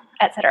and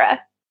etc.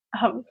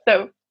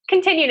 So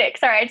continue, Nick.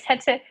 Sorry, I just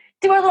had to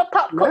do a little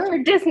pop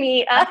culture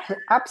Disney.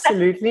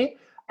 Absolutely.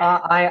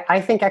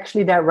 I think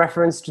actually that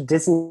reference to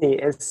Disney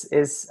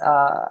is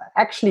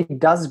actually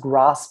does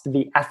grasp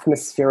the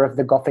atmosphere of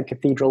the Gothic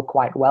cathedral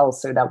quite well.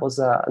 So that was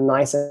a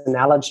nice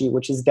analogy,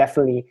 which is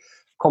definitely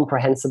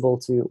comprehensible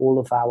to all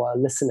of our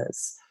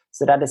listeners.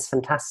 So that is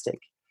fantastic.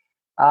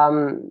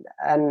 And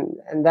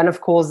then,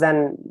 of course,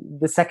 then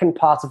the second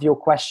part of your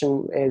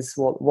question is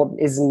what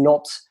is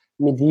not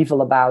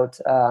medieval about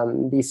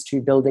these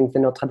two buildings, the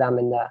Notre Dame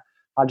and the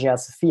Hagia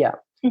Sophia.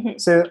 Mm-hmm.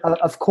 So,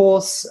 of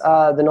course,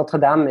 the Notre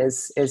Dame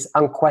is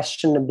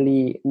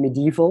unquestionably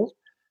medieval,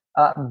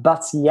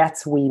 but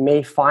yet we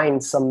may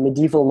find some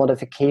medieval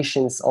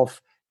modifications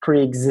of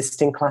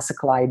pre-existing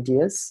classical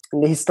ideas.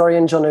 And the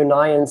historian John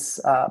O'Niens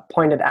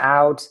pointed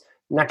out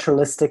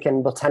naturalistic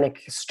and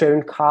botanic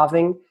stone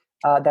carving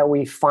that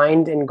we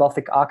find in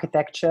Gothic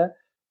architecture,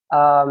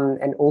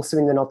 and also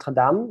in the Notre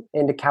Dame,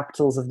 in the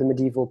capitals of the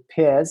medieval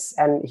peers.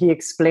 And he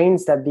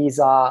explains that these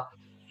are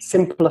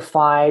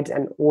simplified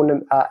and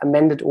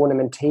amended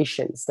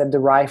ornamentations that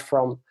derive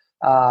from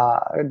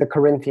the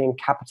Corinthian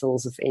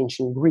capitals of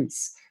ancient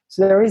Greece.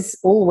 So there is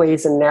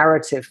always a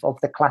narrative of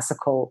the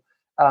classical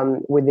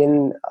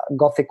within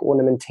Gothic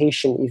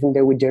ornamentation, even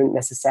though we don't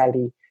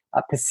necessarily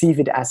perceive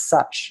it as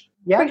such.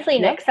 Yeah, briefly,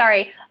 Nick,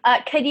 sorry.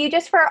 Could you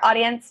just, for our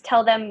audience,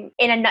 tell them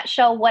in a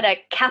nutshell what a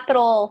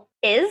capital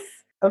is?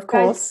 Of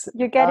course. Guys,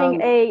 you're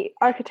getting a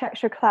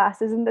architecture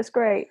class. Isn't this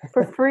great?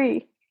 For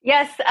free.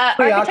 Yes,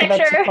 Free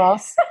architecture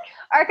class.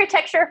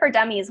 Architecture for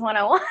Dummies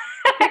 101.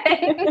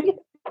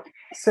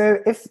 So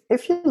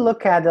if you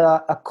look at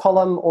a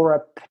column or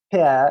a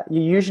pier,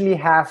 you usually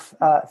have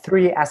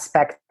three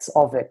aspects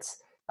of it.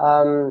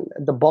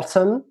 The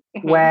bottom,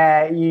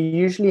 where you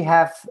usually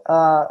have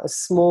a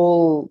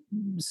small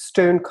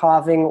stone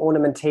carving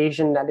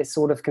ornamentation that is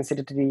sort of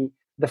considered to be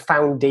the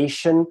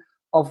foundation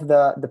of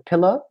the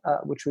pillar,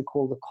 which we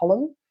call the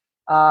column,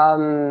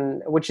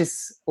 which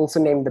is also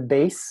named the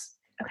base.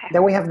 Okay.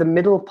 Then we have the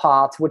middle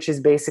part, which is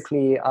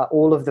basically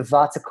all of the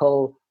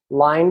vertical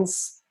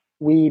lines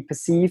we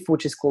perceive,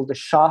 which is called the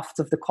shaft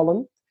of the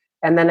column.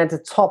 And then at the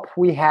top,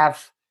 we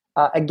have,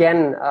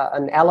 again,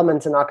 an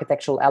element, an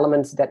architectural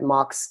element that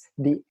marks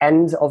the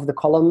end of the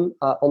column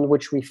on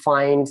which we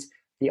find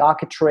the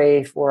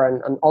architrave or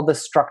an other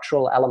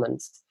structural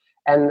element.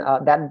 And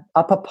that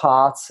upper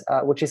part,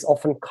 which is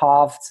often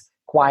carved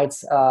quite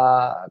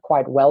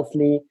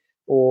wealthily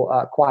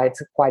or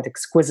quite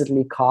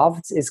exquisitely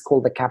carved, is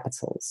called the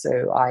capital.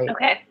 So I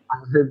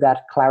hope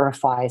that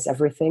clarifies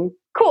everything.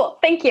 Cool,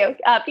 thank you.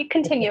 You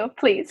continue,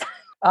 please.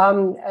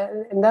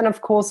 And then,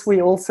 of course,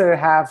 we also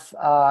have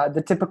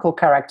the typical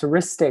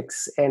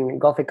characteristics in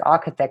Gothic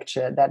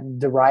architecture that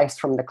derives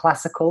from the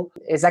classical.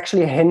 Is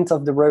actually a hint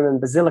of the Roman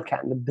basilica.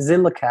 And the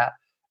basilica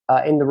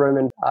in the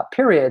Roman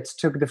period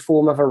took the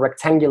form of a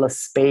rectangular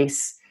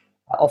space,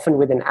 often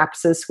with an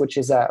apsis, which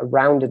is a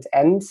rounded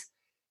end,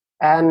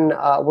 and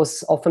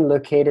was often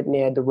located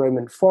near the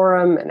Roman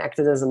Forum and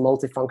acted as a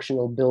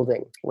multifunctional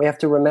building. We have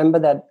to remember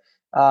that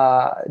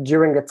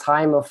during the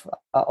time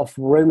of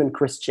Roman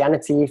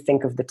Christianity,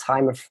 think of the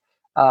time of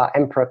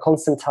Emperor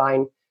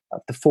Constantine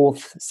of the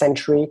 4th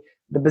century,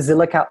 the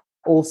basilica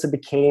also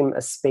became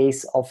a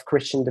space of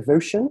Christian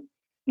devotion.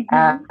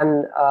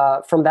 And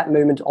from that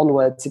moment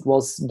onwards, it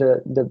was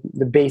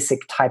the basic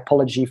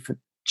typology for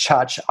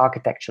church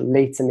architecture,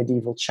 later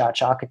medieval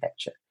church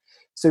architecture.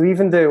 So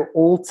even though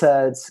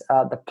altered,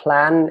 the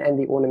plan and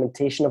the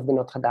ornamentation of the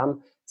Notre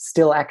Dame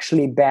still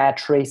actually bear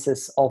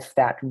traces of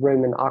that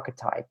Roman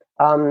archetype.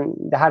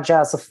 The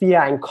Hagia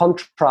Sophia, in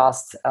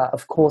contrast,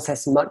 of course,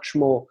 has much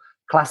more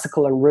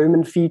classical and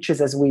Roman features,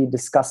 as we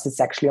discussed. It's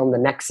actually on the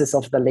nexus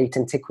of the late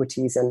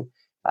antiquities and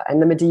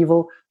the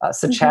medieval,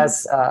 such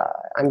as,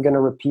 I'm going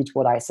to repeat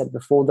what I said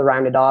before, the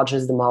rounded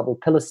arches, the marble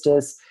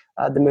pilasters,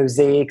 the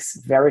mosaics,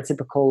 very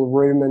typical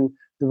Roman,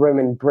 the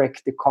Roman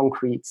brick, the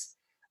concrete.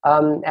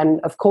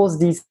 And of course,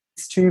 these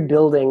two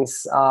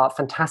buildings are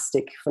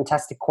fantastic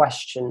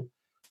question,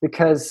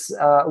 because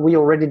we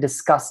already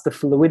discussed the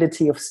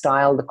fluidity of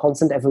style, the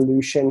constant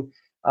evolution,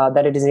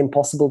 that it is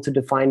impossible to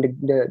define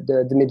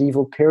the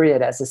medieval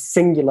period as a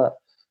singular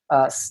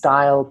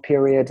style,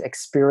 period,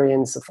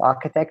 experience of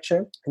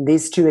architecture. And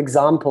these two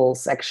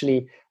examples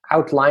actually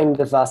outline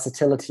the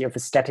versatility of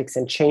aesthetics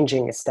and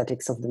changing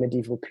aesthetics of the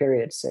medieval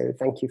period. So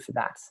thank you for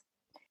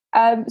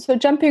that. So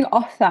jumping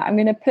off that, I'm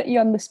going to put you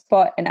on the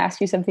spot and ask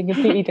you something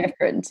completely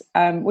different.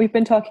 We've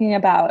been talking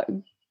about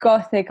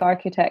Gothic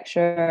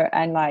architecture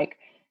and like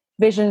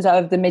visions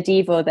of the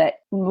medieval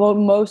that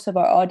most of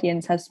our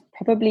audience has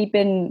probably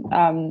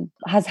been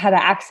has had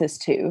access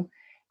to.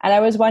 And I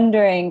was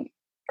wondering,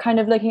 kind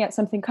of looking at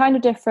something kind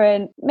of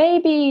different,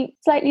 maybe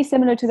slightly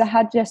similar to the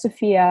Hagia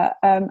Sophia.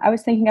 I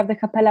was thinking of the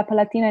Cappella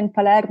Palatina in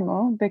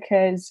Palermo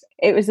because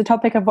it was the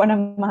topic of one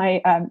of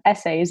my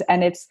essays,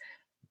 and it's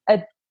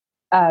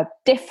a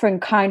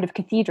different kind of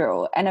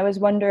cathedral. And I was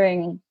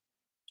wondering,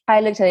 I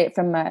looked at it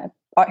from an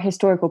art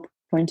historical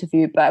point of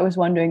view, but I was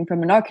wondering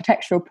from an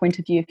architectural point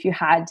of view if you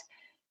had,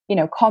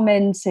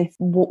 comments, if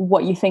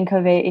what you think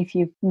of it, if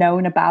you've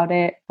known about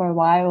it for a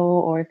while,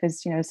 or if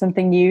it's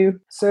something new.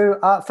 So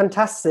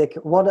fantastic!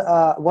 What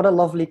a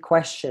lovely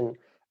question.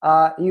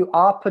 You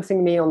are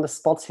putting me on the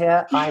spot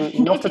here.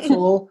 I'm not at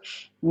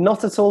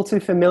all too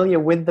familiar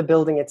with the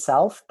building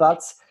itself,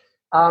 but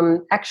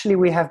actually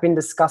we have been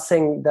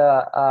discussing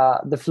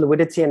the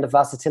fluidity and the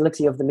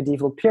versatility of the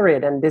medieval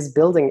period, and this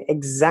building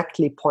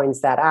exactly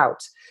points that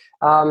out.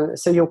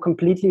 So you're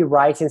completely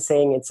right in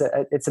saying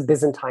it's a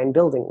Byzantine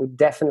building. We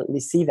definitely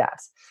see that.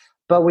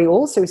 But we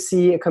also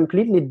see a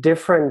completely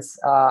different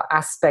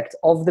aspect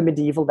of the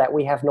medieval that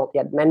we have not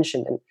yet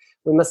mentioned. And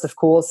we must, of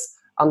course,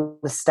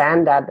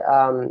 understand that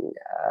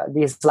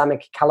the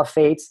Islamic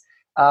Caliphate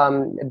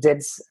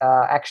did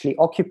actually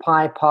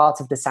occupy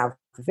parts of the south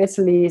of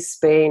Italy,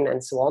 Spain,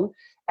 and so on.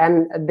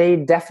 And they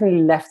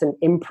definitely left an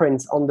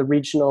imprint on the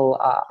regional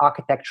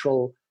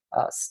architectural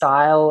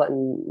style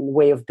and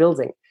way of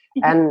building.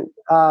 And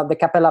the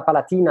Cappella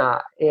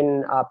Palatina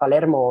in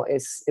Palermo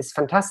is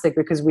fantastic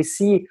because we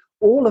see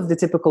all of the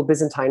typical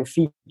Byzantine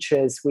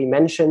features we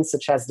mentioned,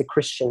 such as the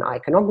Christian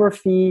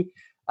iconography,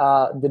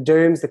 the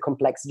domes, the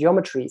complex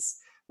geometries.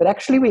 But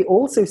actually, we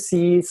also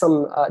see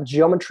some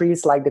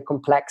geometries like the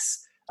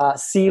complex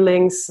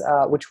ceilings,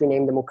 which we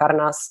name the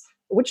muqarnas,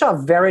 which are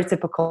very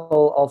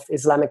typical of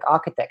Islamic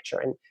architecture.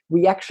 And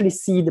we actually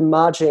see the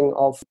merging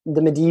of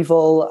the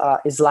medieval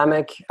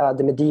Islamic,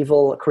 the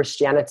medieval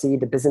Christianity,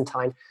 the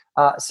Byzantine,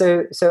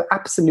 So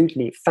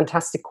absolutely,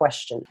 fantastic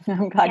question.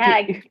 I'm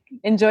glad you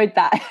enjoyed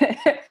that.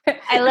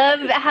 I love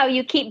how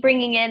you keep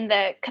bringing in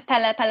the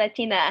Capella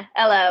Palatina,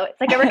 Elo.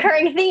 It's like a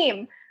recurring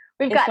theme.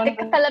 We've got the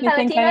Capella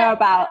Palatina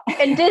about.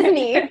 and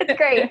Disney. It's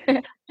great.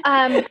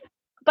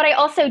 But I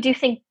also do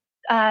think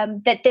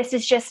that this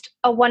is just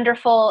a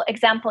wonderful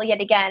example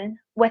yet again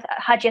with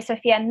Hagia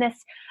Sophia and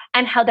this,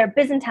 and how they're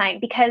Byzantine,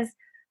 because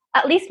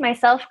at least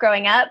myself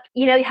growing up,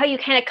 you know, how you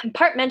kind of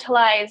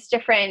compartmentalize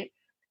different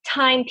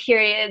time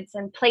periods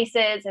and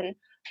places, and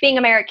being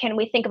American,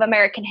 we think of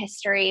American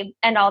history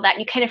and all that. And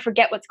you kind of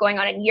forget what's going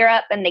on in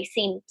Europe and they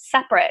seem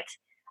separate.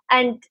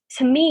 And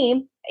to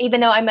me,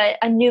 even though I'm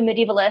a new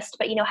medievalist,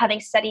 but, you know, having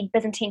studied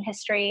Byzantine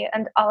history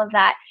and all of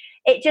that,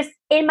 it just,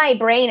 in my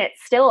brain,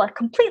 it's still a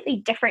completely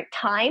different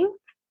time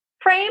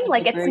frame.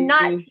 Like it's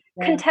not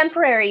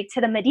contemporary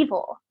to the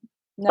medieval,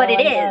 but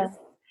it is.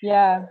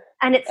 Yeah.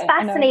 And it's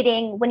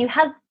fascinating when you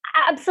have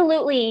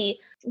absolutely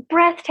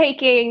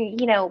breathtaking,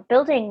 you know,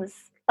 buildings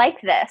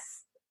like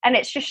this. And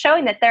it's just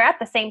showing that they're at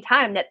the same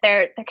time, that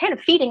they're kind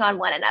of feeding on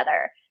one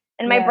another.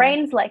 And my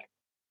brain's like,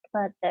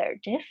 but they're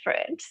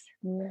different.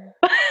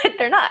 But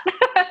they're not.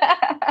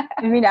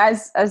 I mean,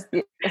 as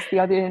the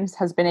audience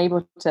has been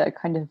able to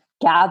kind of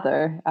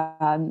gather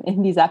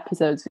in these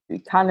episodes, we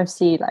kind of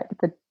see like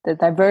the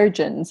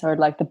divergence, or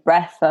like the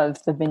breadth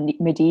of the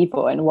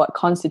medieval and what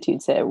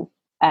constitutes it.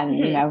 And,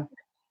 you know,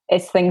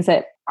 it's things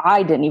that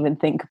I didn't even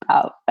think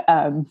about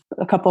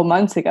a couple of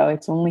months ago.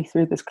 It's only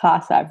through this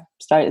class I've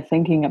started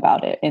thinking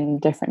about it in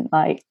different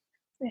light.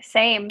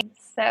 Same.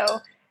 So,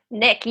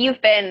 Nick,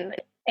 you've been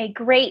a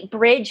great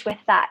bridge with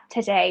that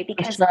today,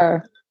 because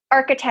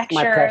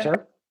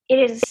architecture, it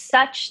is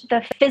such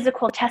the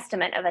physical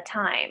testament of a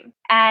time.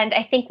 And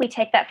I think we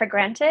take that for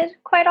granted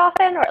quite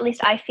often, or at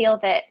least I feel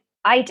that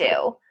I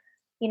do.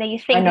 You know, you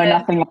think I know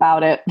nothing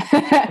about it.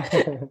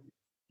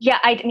 Yeah,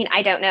 I mean,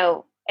 I don't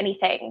know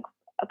anything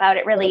about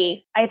it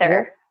really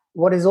either.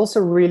 What is also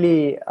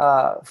really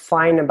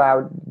fine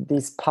about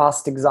these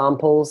past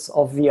examples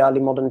of the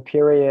early modern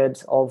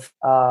period of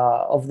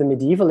the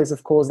medieval is,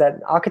 of course,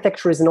 that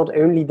architecture is not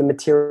only the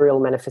material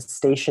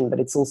manifestation, but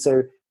it's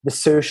also the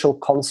social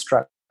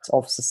construct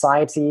of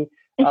society.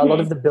 A lot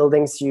of the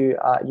buildings you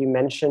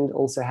mentioned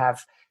also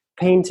have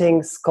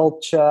painting,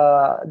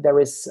 sculpture. There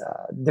is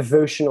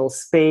devotional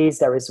space.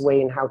 There is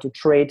way in how to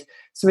trade.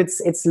 So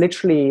it's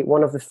literally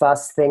one of the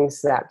first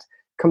things that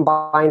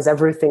combines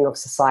everything of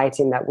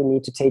society and that we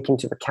need to take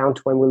into account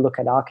when we look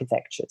at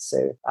architecture.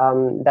 So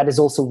that is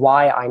also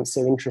why I'm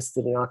so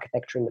interested in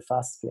architecture in the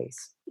first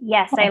place.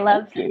 Yes, I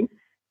love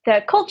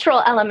the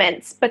cultural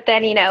elements, but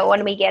then, you know,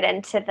 when we get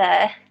into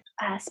the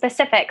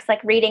specifics,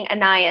 like reading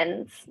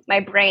Anaians, my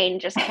brain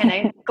just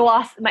kind of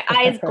my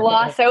eyes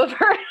gloss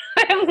over.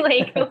 I'm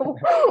like,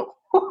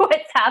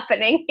 what's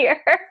happening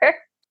here?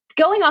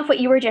 Going off what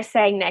you were just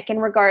saying, Nick, in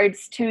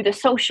regards to the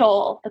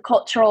social, the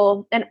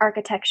cultural, and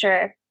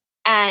architecture,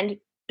 and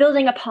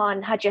building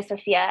upon Hagia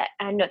Sophia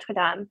and Notre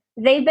Dame,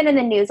 they've been in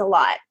the news a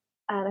lot.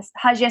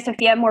 Hagia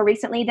Sophia more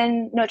recently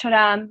than Notre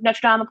Dame.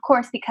 Notre Dame, of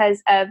course,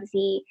 because of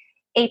the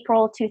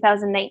April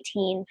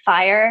 2019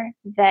 fire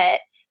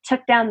that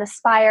took down the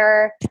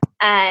spire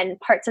and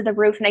parts of the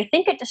roof. And I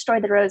think it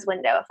destroyed the rose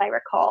window, if I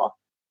recall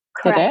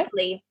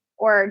correctly,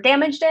 or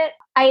damaged it.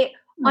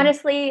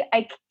 Honestly,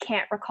 I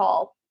can't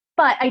recall.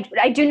 But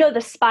I do know the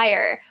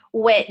spire,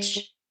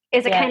 which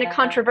is a kind of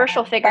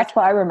controversial figure. That's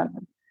what I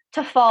remember.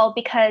 To fall,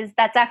 because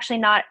that's actually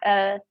not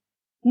a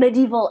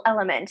medieval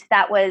element.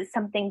 That was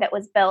something that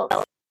was built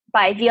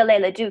by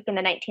Viollet-le-Duc in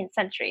the 19th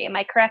century. Am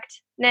I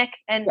correct, Nick?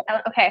 And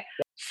okay.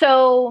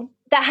 So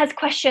that has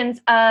questions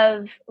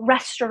of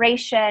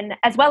restoration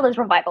as well as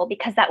revival,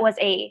 because that was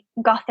a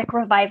Gothic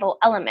revival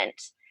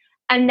element.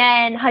 And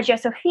then Hagia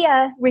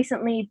Sophia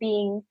recently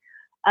being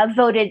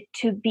voted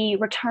to be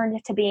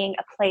returned to being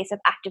a place of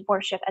active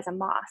worship as a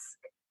mosque.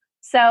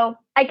 So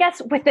I guess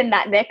within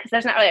that, Nick, because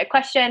there's not really a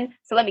question,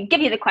 so let me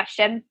give you the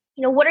question.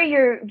 You know, what are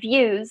your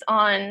views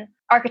on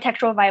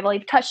architectural revival?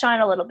 You've touched on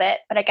it a little bit,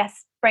 but I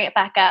guess bring it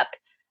back up.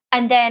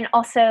 And then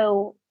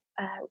also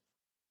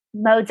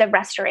modes of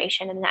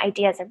restoration and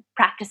ideas and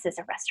practices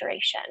of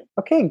restoration.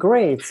 Okay,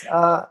 great.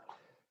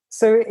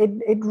 So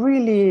it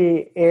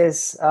really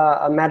is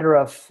a matter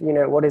of, you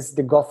know, what is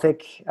the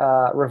Gothic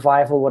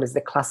revival? What is the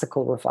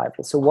classical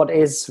revival? So what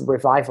is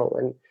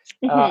revival?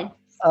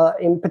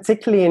 And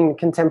particularly in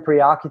contemporary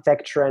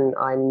architecture, and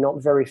I'm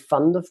not very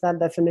fond of that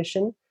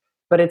definition,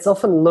 but it's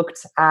often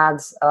looked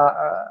at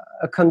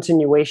a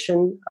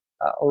continuation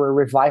or a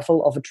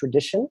revival of a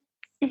tradition,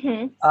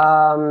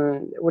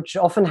 which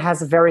often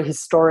has a very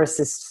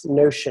historicist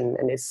notion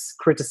and is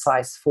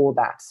criticized for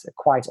that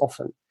quite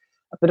often.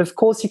 But of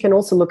course, you can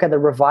also look at a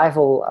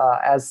revival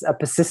as a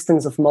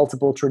persistence of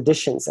multiple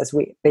traditions, as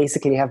we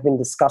basically have been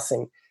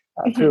discussing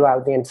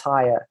throughout the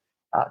entire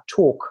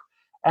talk.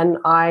 And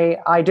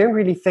I don't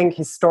really think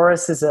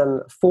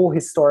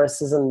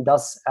historicism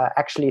does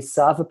actually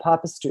serve a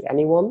purpose to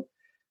anyone.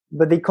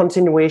 but the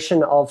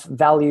continuation of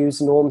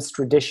values, norms,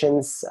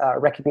 traditions,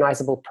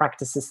 recognizable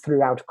practices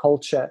throughout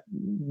culture,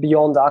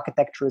 beyond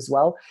architecture as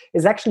well,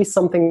 is actually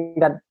something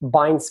that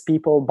binds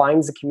people,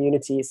 binds a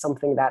community, is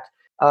something that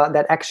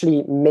that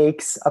actually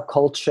makes a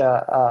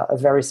culture a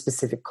very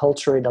specific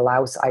culture. It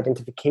allows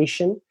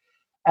identification.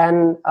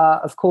 And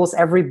of course,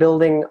 every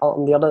building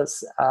on the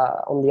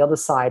other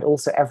side,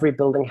 also every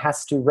building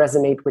has to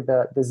resonate with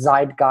the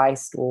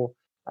zeitgeist or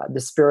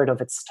the spirit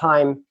of its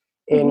time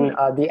in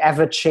the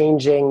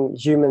ever-changing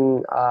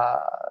human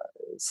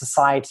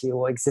society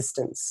or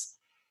existence.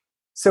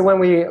 So when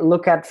we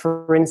look at,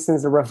 for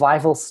instance, the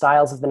revival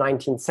styles of the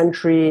 19th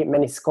century,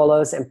 many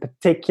scholars and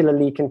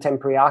particularly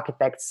contemporary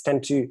architects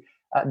tend to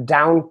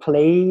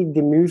downplay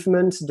the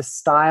movement, the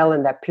style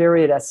in that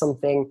period as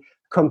something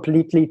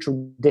completely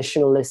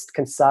traditionalist,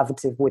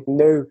 conservative, with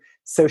no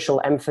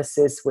social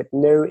emphasis, with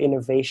no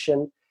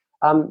innovation.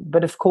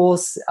 But of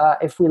course,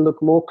 if we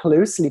look more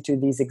closely to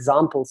these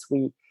examples,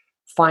 we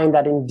find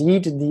that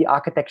indeed the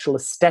architectural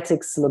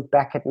aesthetics look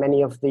back at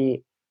many of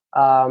the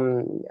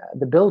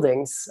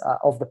buildings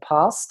of the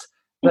past.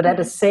 But at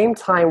the same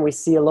time, we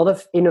see a lot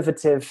of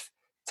innovative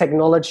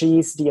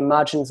technologies, the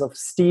emergence of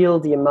steel,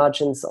 the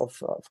emergence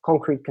of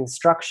concrete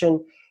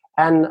construction,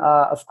 and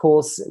of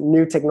course,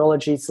 new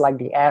technologies like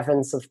the air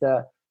vents of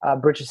the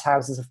British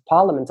Houses of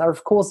Parliament are,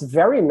 of course,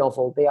 very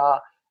novel. They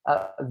are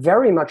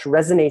very much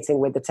resonating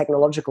with the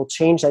technological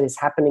change that is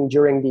happening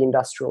during the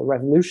Industrial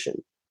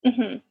Revolution.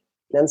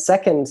 And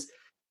second,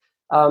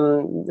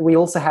 we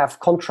also have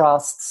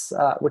Contrasts,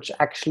 which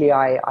actually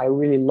I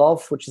really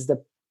love, which is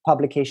the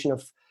publication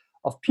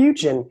of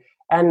Pugin.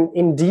 And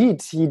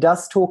indeed, he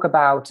does talk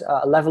about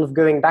a level of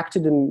going back to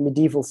the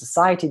medieval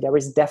society. There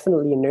is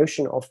definitely a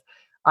notion of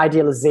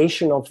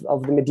idealization of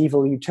the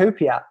medieval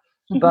utopia.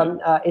 But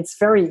it's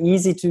very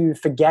easy to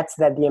forget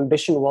that the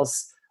ambition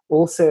was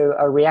also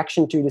a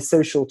reaction to the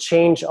social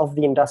change of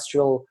the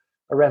Industrial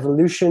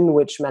Revolution,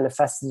 which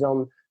manifested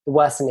on the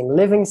worsening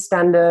living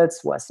standards,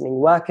 worsening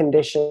work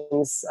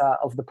conditions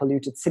of the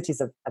polluted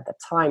cities at that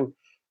time.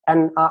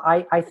 And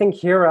I think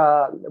here,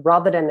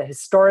 rather than a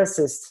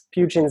historicist,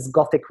 Pugin's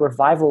Gothic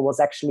revival was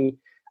actually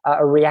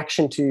a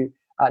reaction to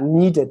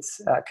needed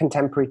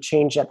contemporary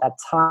change at that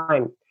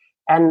time.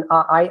 And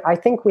I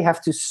think we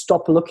have to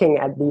stop looking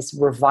at these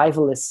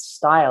revivalist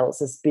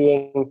styles as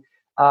being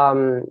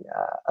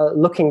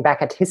looking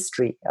back at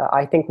history.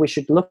 I think we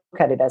should look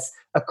at it as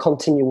a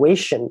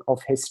continuation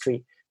of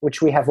history,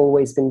 which we have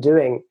always been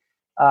doing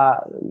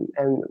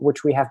and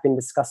which we have been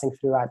discussing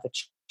throughout the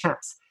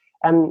chats.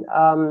 And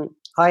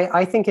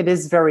I think it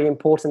is very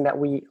important that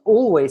we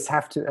always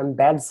have to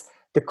embed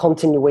the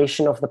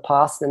continuation of the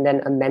past and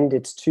then amend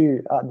it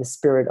to the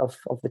spirit of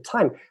the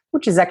time,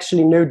 which is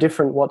actually no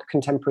different what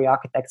contemporary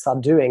architects are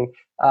doing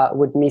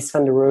with Mies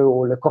van der Rohe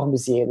or Le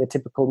Corbusier, the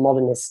typical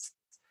modernist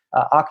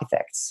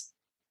architects.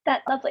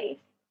 That's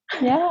lovely.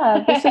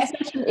 Yeah, this is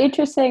such an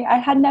interesting. I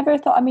had never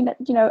thought. I mean,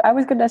 I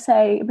was going to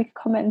say we could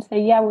comment and say,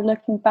 yeah, we're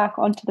looking back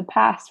onto the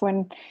past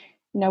when,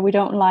 we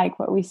don't like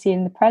what we see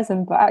in the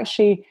present. But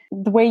actually,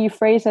 the way you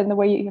phrase it and the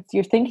way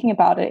you're thinking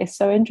about it is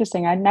so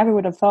interesting. I never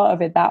would have thought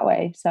of it that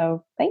way.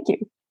 So thank you.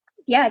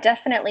 Yeah,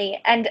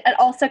 definitely, and it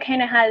also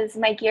kind of has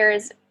my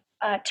gears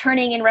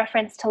turning in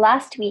reference to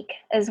last week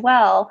as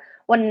well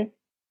when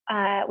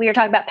we were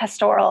talking about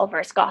pastoral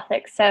versus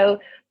Gothic. So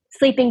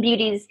Sleeping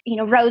Beauty's,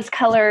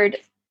 rose-colored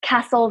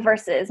castle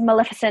versus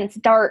Maleficent's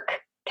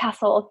dark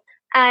castle.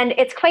 And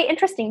it's quite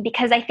interesting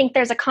because I think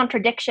there's a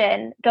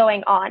contradiction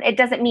going on. It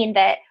doesn't mean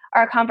that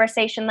our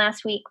conversation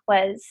last week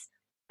was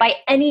by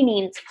any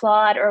means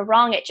flawed or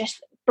wrong. It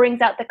just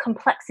brings out the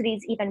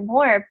complexities even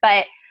more.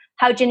 But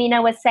how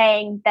Janina was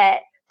saying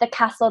that the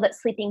castle that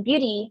Sleeping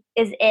Beauty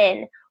is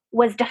in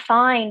was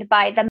defined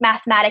by the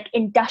mathematic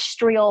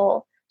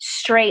industrial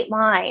straight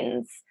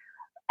lines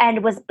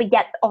and was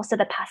yet also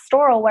the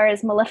pastoral,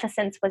 whereas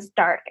Maleficent's was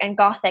dark and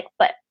Gothic,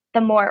 but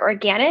the more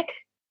organic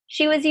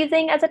she was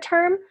using as a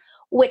term,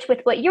 which with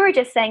what you were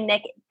just saying,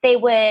 Nick, they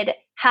would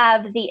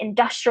have the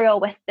industrial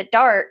with the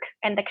dark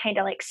and the kind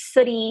of like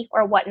sooty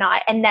or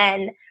whatnot, and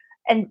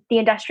the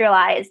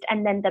industrialized,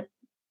 and then the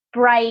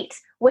bright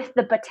with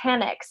the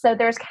botanic. So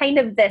there's kind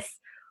of this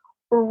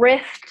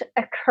rift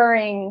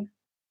occurring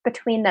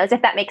between those,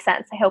 if that makes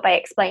sense. I hope I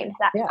explained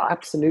that. Yeah,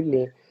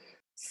 absolutely.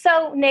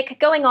 So Nick,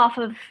 going off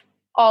of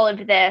all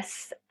of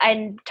this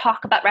and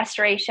talk about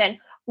restoration,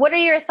 what are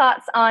your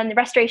thoughts on the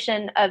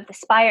restoration of the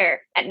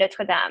spire at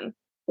Notre Dame,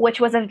 which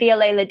was a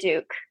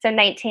Viollet-le-Duc, so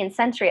 19th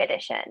century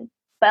edition?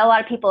 But a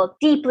lot of people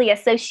deeply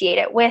associate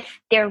it with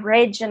the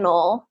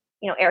original,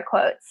 air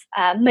quotes,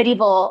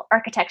 medieval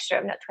architecture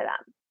of Notre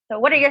Dame. So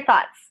what are your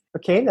thoughts?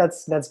 Okay,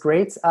 that's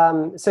great.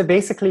 So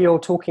basically you're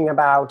talking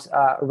about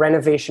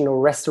renovation or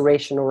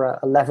restoration or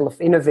a level of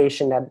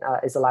innovation that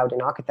is allowed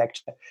in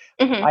architecture.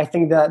 I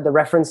think the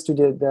reference to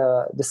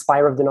the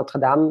spire of the Notre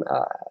Dame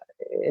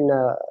in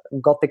a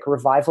Gothic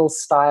revival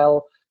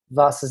style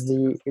versus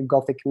the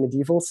Gothic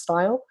medieval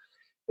style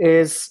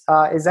is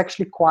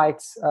actually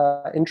quite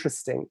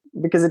interesting,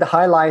 because it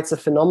highlights a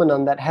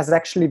phenomenon that has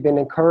actually been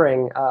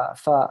occurring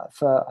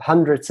for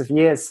hundreds of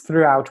years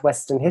throughout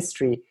Western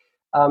history.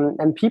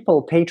 And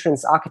people,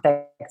 patrons,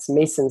 architects,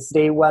 masons,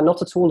 they were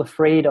not at all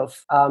afraid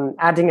of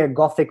adding a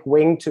Gothic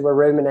wing to a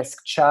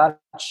Romanesque church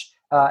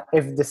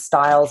if the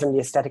styles and the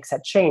aesthetics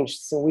had changed.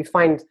 So we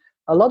find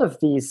a lot of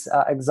these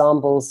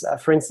examples,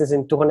 for instance,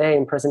 in Tournai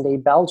in present-day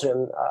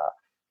Belgium,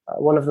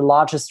 one of the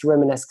largest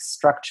Romanesque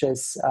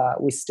structures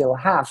we still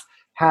have,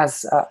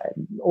 has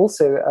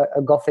also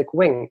a Gothic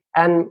wing.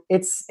 And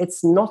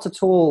it's not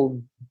at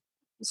all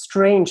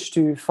strange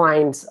to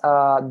find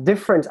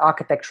different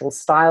architectural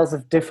styles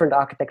of different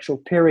architectural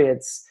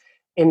periods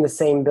in the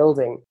same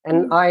building.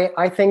 And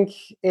I think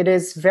it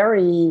is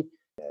very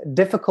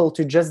difficult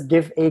to just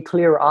give a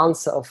clear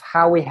answer of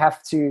how we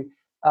have to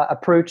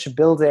approach a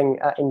building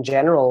in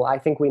general. I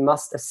think we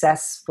must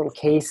assess from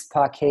case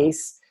per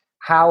case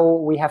how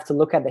we have to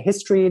look at the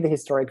history, the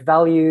historic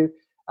value,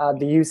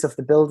 the use of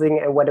the building,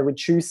 and whether we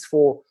choose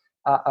for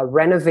a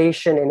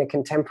renovation in a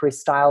contemporary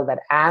style that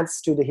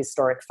adds to the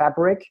historic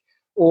fabric,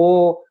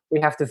 or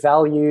we have to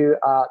value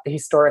the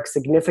historic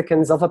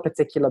significance of a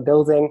particular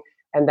building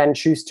and then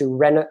choose to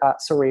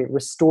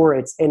restore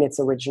it in its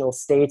original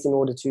state in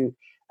order to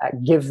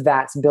give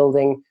that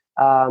building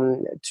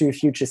to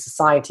future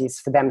societies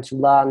for them to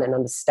learn and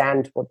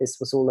understand what this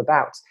was all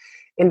about.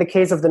 In the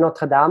case of the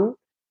Notre Dame,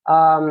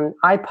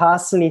 I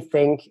personally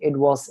think it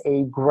was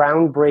a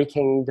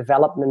groundbreaking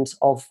development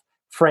of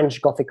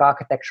French Gothic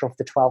architecture of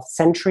the 12th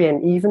century,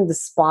 and even the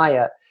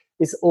spire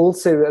is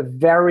also a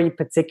very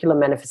particular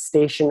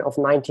manifestation of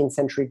 19th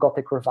century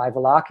Gothic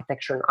revival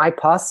architecture. And I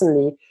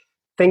personally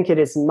think it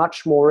is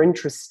much more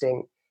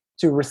interesting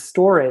to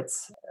restore it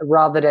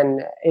rather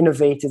than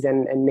innovate it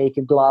and make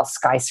a glass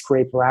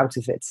skyscraper out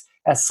of it,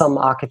 as some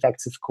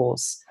architects, of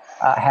course,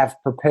 have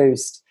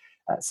proposed.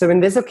 So in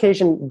this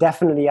occasion,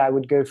 definitely I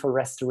would go for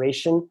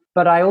restoration.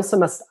 But I also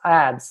must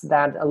add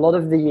that a lot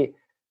of the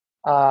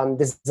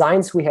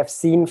designs we have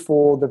seen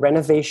for the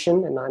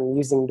renovation, and I'm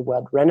using the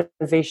word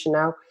renovation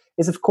now,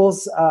 is of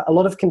course a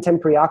lot of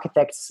contemporary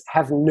architects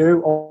have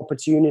no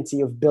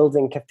opportunity of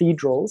building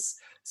cathedrals.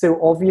 So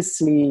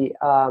obviously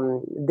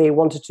they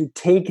wanted to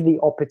take the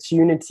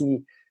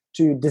opportunity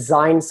to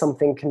design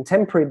something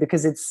contemporary,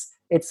 because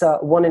it's a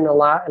one in a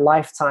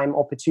lifetime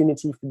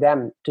opportunity for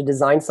them to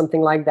design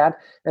something like that.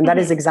 And that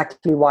is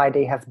exactly why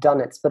they have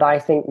done it. But I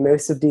think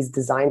most of these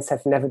designs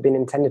have never been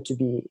intended to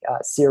be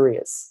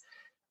serious.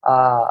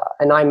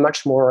 And I'm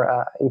much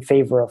more in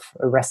favor of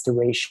a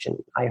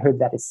restoration. I hope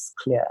that is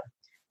clear.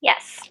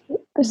 Yes.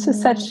 This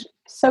is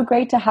so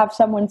great to have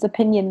someone's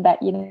opinion that,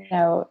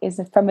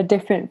 is from a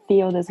different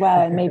field as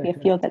well, and maybe a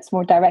field that's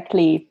more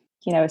directly,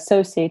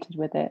 associated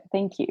with it.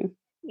 Thank you.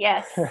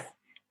 Yes.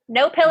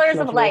 No pillars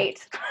of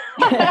light.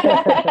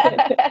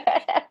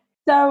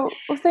 So,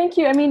 well, thank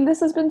you. I mean,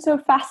 this has been so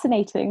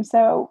fascinating.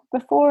 So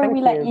before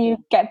we let you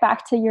get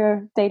back to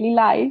your daily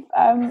life,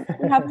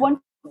 we have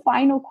one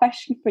final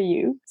question for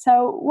you.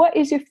 So what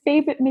is your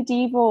favorite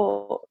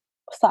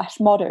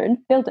medieval/modern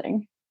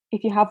building,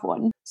 if you have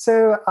one?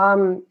 So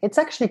it's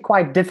actually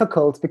quite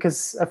difficult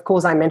because, of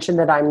course, I mentioned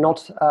that I'm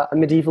not a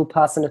medieval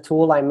person at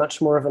all. I'm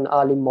much more of an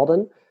early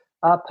modern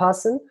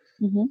person.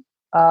 Mm-hmm.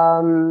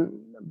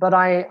 But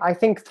I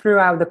think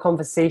throughout the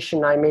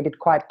conversation, I made it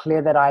quite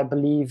clear that I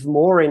believe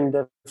more in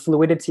the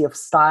fluidity of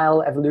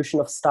style, evolution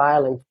of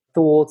style and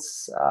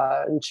thoughts,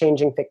 and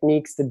changing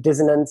techniques, the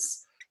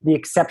dissonance, the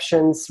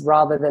exceptions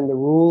rather than the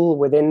rule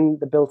within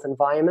the built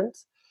environment.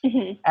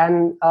 Mm-hmm.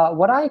 And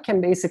what I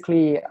can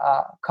basically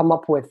come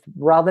up with,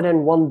 rather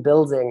than one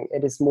building,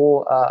 it is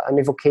more an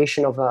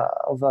evocation of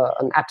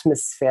an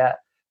atmosphere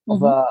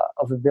of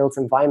a built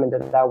environment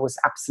that I was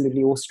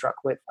absolutely awestruck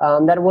with.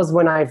 That was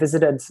when I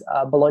visited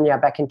Bologna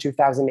back in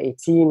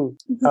 2018,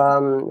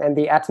 and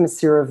the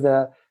atmosphere of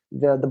the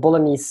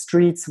Bolognese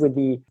streets with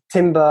the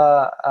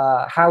timber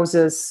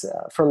houses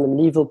from the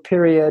medieval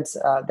period,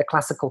 the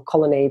classical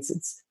colonnades.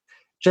 It's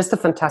just a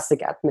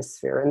fantastic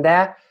atmosphere. And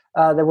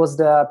there was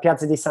the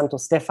Piazza di Santo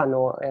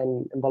Stefano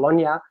in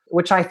Bologna,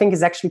 which I think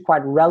is actually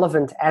quite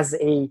relevant as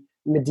a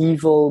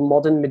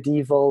modern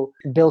medieval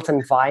built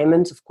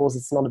environment. Of course,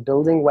 it's not a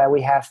building, where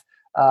we have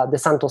the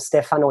Santo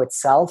Stefano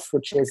itself,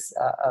 which is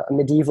a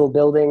medieval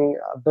building,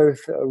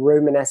 both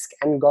Romanesque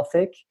and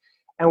Gothic,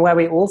 and where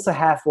we also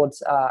have what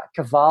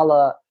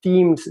Cavala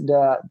themed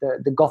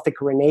the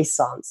Gothic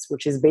Renaissance,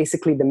 which is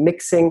basically the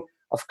mixing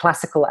of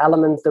classical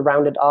elements, the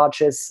rounded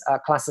arches,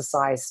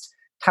 classicized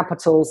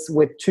capitals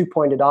with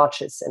two-pointed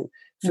arches. And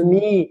for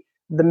me,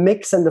 the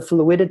mix and the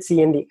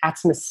fluidity and the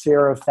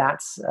atmosphere of that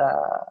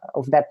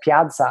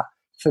piazza,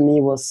 for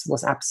me,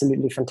 was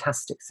absolutely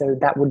fantastic. So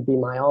that would be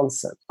my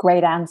answer.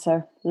 Great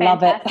answer.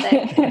 Love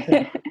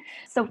it.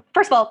 So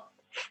first of all,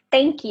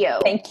 thank you.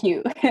 Thank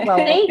you. Well,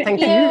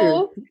 thank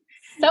you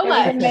so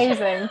much.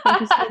 Amazing.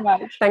 Thank you so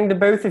much. Thank the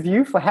both of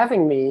you for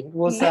having me. It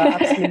was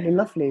absolutely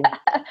lovely.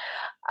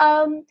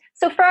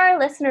 So for our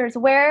listeners,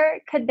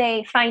 where could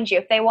they find you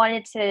if they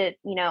wanted to,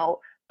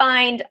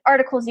 find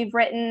articles you've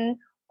written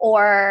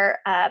or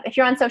if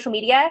you're on social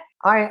media?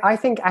 I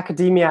think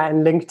academia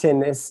and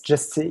LinkedIn is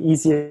just the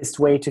easiest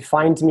way to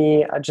find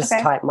me. Just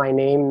type my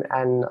name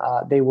and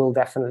they will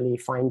definitely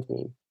find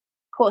me.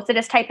 Cool. So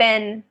just type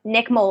in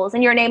Nick Moles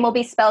and your name will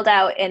be spelled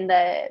out in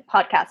the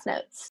podcast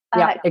notes.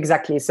 Yeah,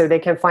 exactly. So they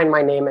can find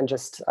my name and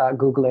just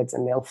Google it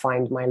and they'll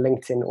find my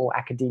LinkedIn or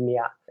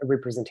academia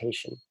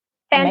representation.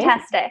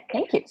 Fantastic. Amazing.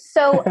 Thank you.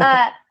 So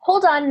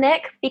hold on,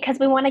 Nick, because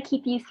we want to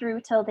keep you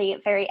through till the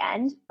very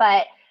end.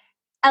 But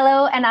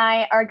Elo and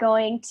I are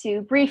going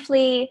to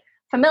briefly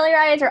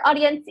familiarize our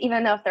audience,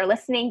 even though if they're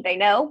listening, they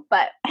know,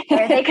 but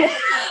where they can,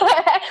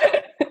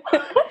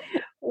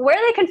 where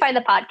they can find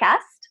the podcast.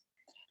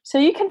 So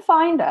you can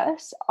find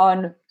us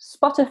on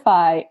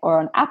Spotify or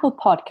on Apple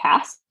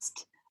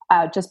Podcasts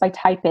just by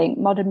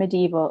typing Modern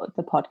Medieval,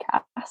 the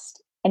podcast.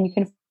 And you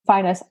can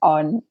find us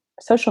on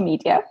social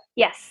media.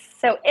 Yes.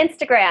 So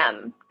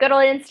Instagram, good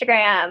old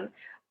Instagram,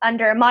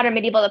 under Modern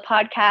Medieval, the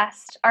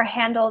podcast. Our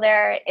handle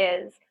there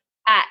is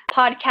at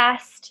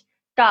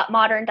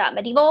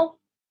podcast.modern.medieval.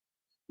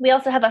 We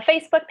also have a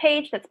Facebook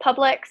page that's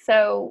public.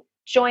 So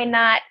join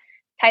that.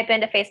 Type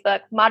into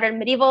Facebook, Modern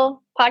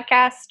Medieval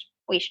Podcast.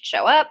 We should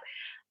show up.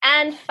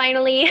 And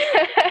finally,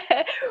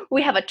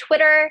 we have a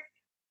Twitter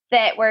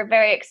that we're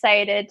very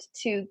excited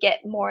to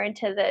get more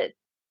into the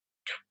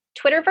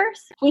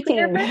Twitterverse.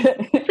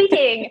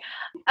 Tweeting.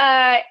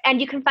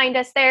 And you can find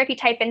us there if you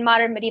type in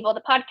Modern Medieval,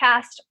 the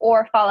podcast,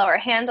 or follow our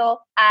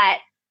handle at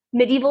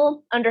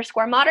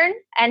medieval_modern.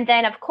 And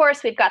then, of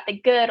course, we've got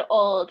the good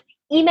old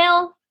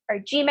email or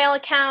Gmail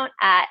account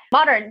at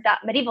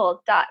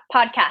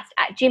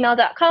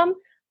modern.medieval.podcast@gmail.com.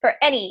 for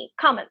any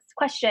comments,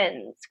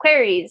 questions,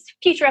 queries,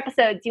 future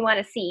episodes you want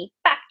to see,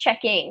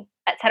 fact-checking,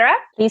 etc.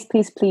 Please,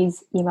 please,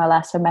 please email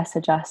us or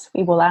message us.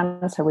 We will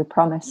answer, we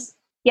promise.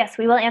 Yes,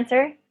 we will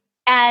answer.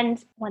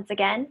 And once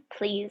again,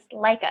 please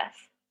like us,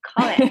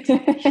 comment,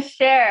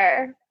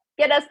 share,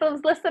 get us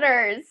those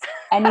listeners.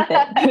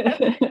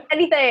 Anything.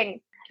 Anything.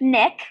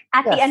 Nick,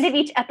 at the end of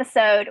each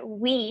episode,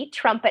 we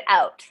trumpet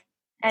out.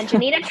 And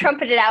Janina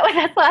trumpeted out with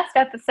us last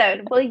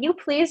episode. Will you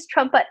please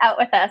trumpet out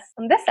with us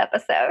on this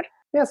episode?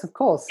 Yes, of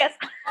course. Yes.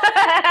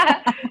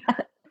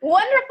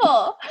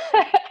 Wonderful.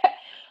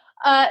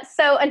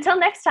 So until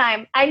next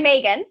time, I'm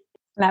Megan.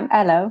 And I'm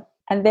Elo.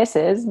 And this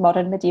is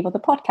Modern Medieval, the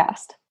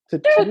podcast.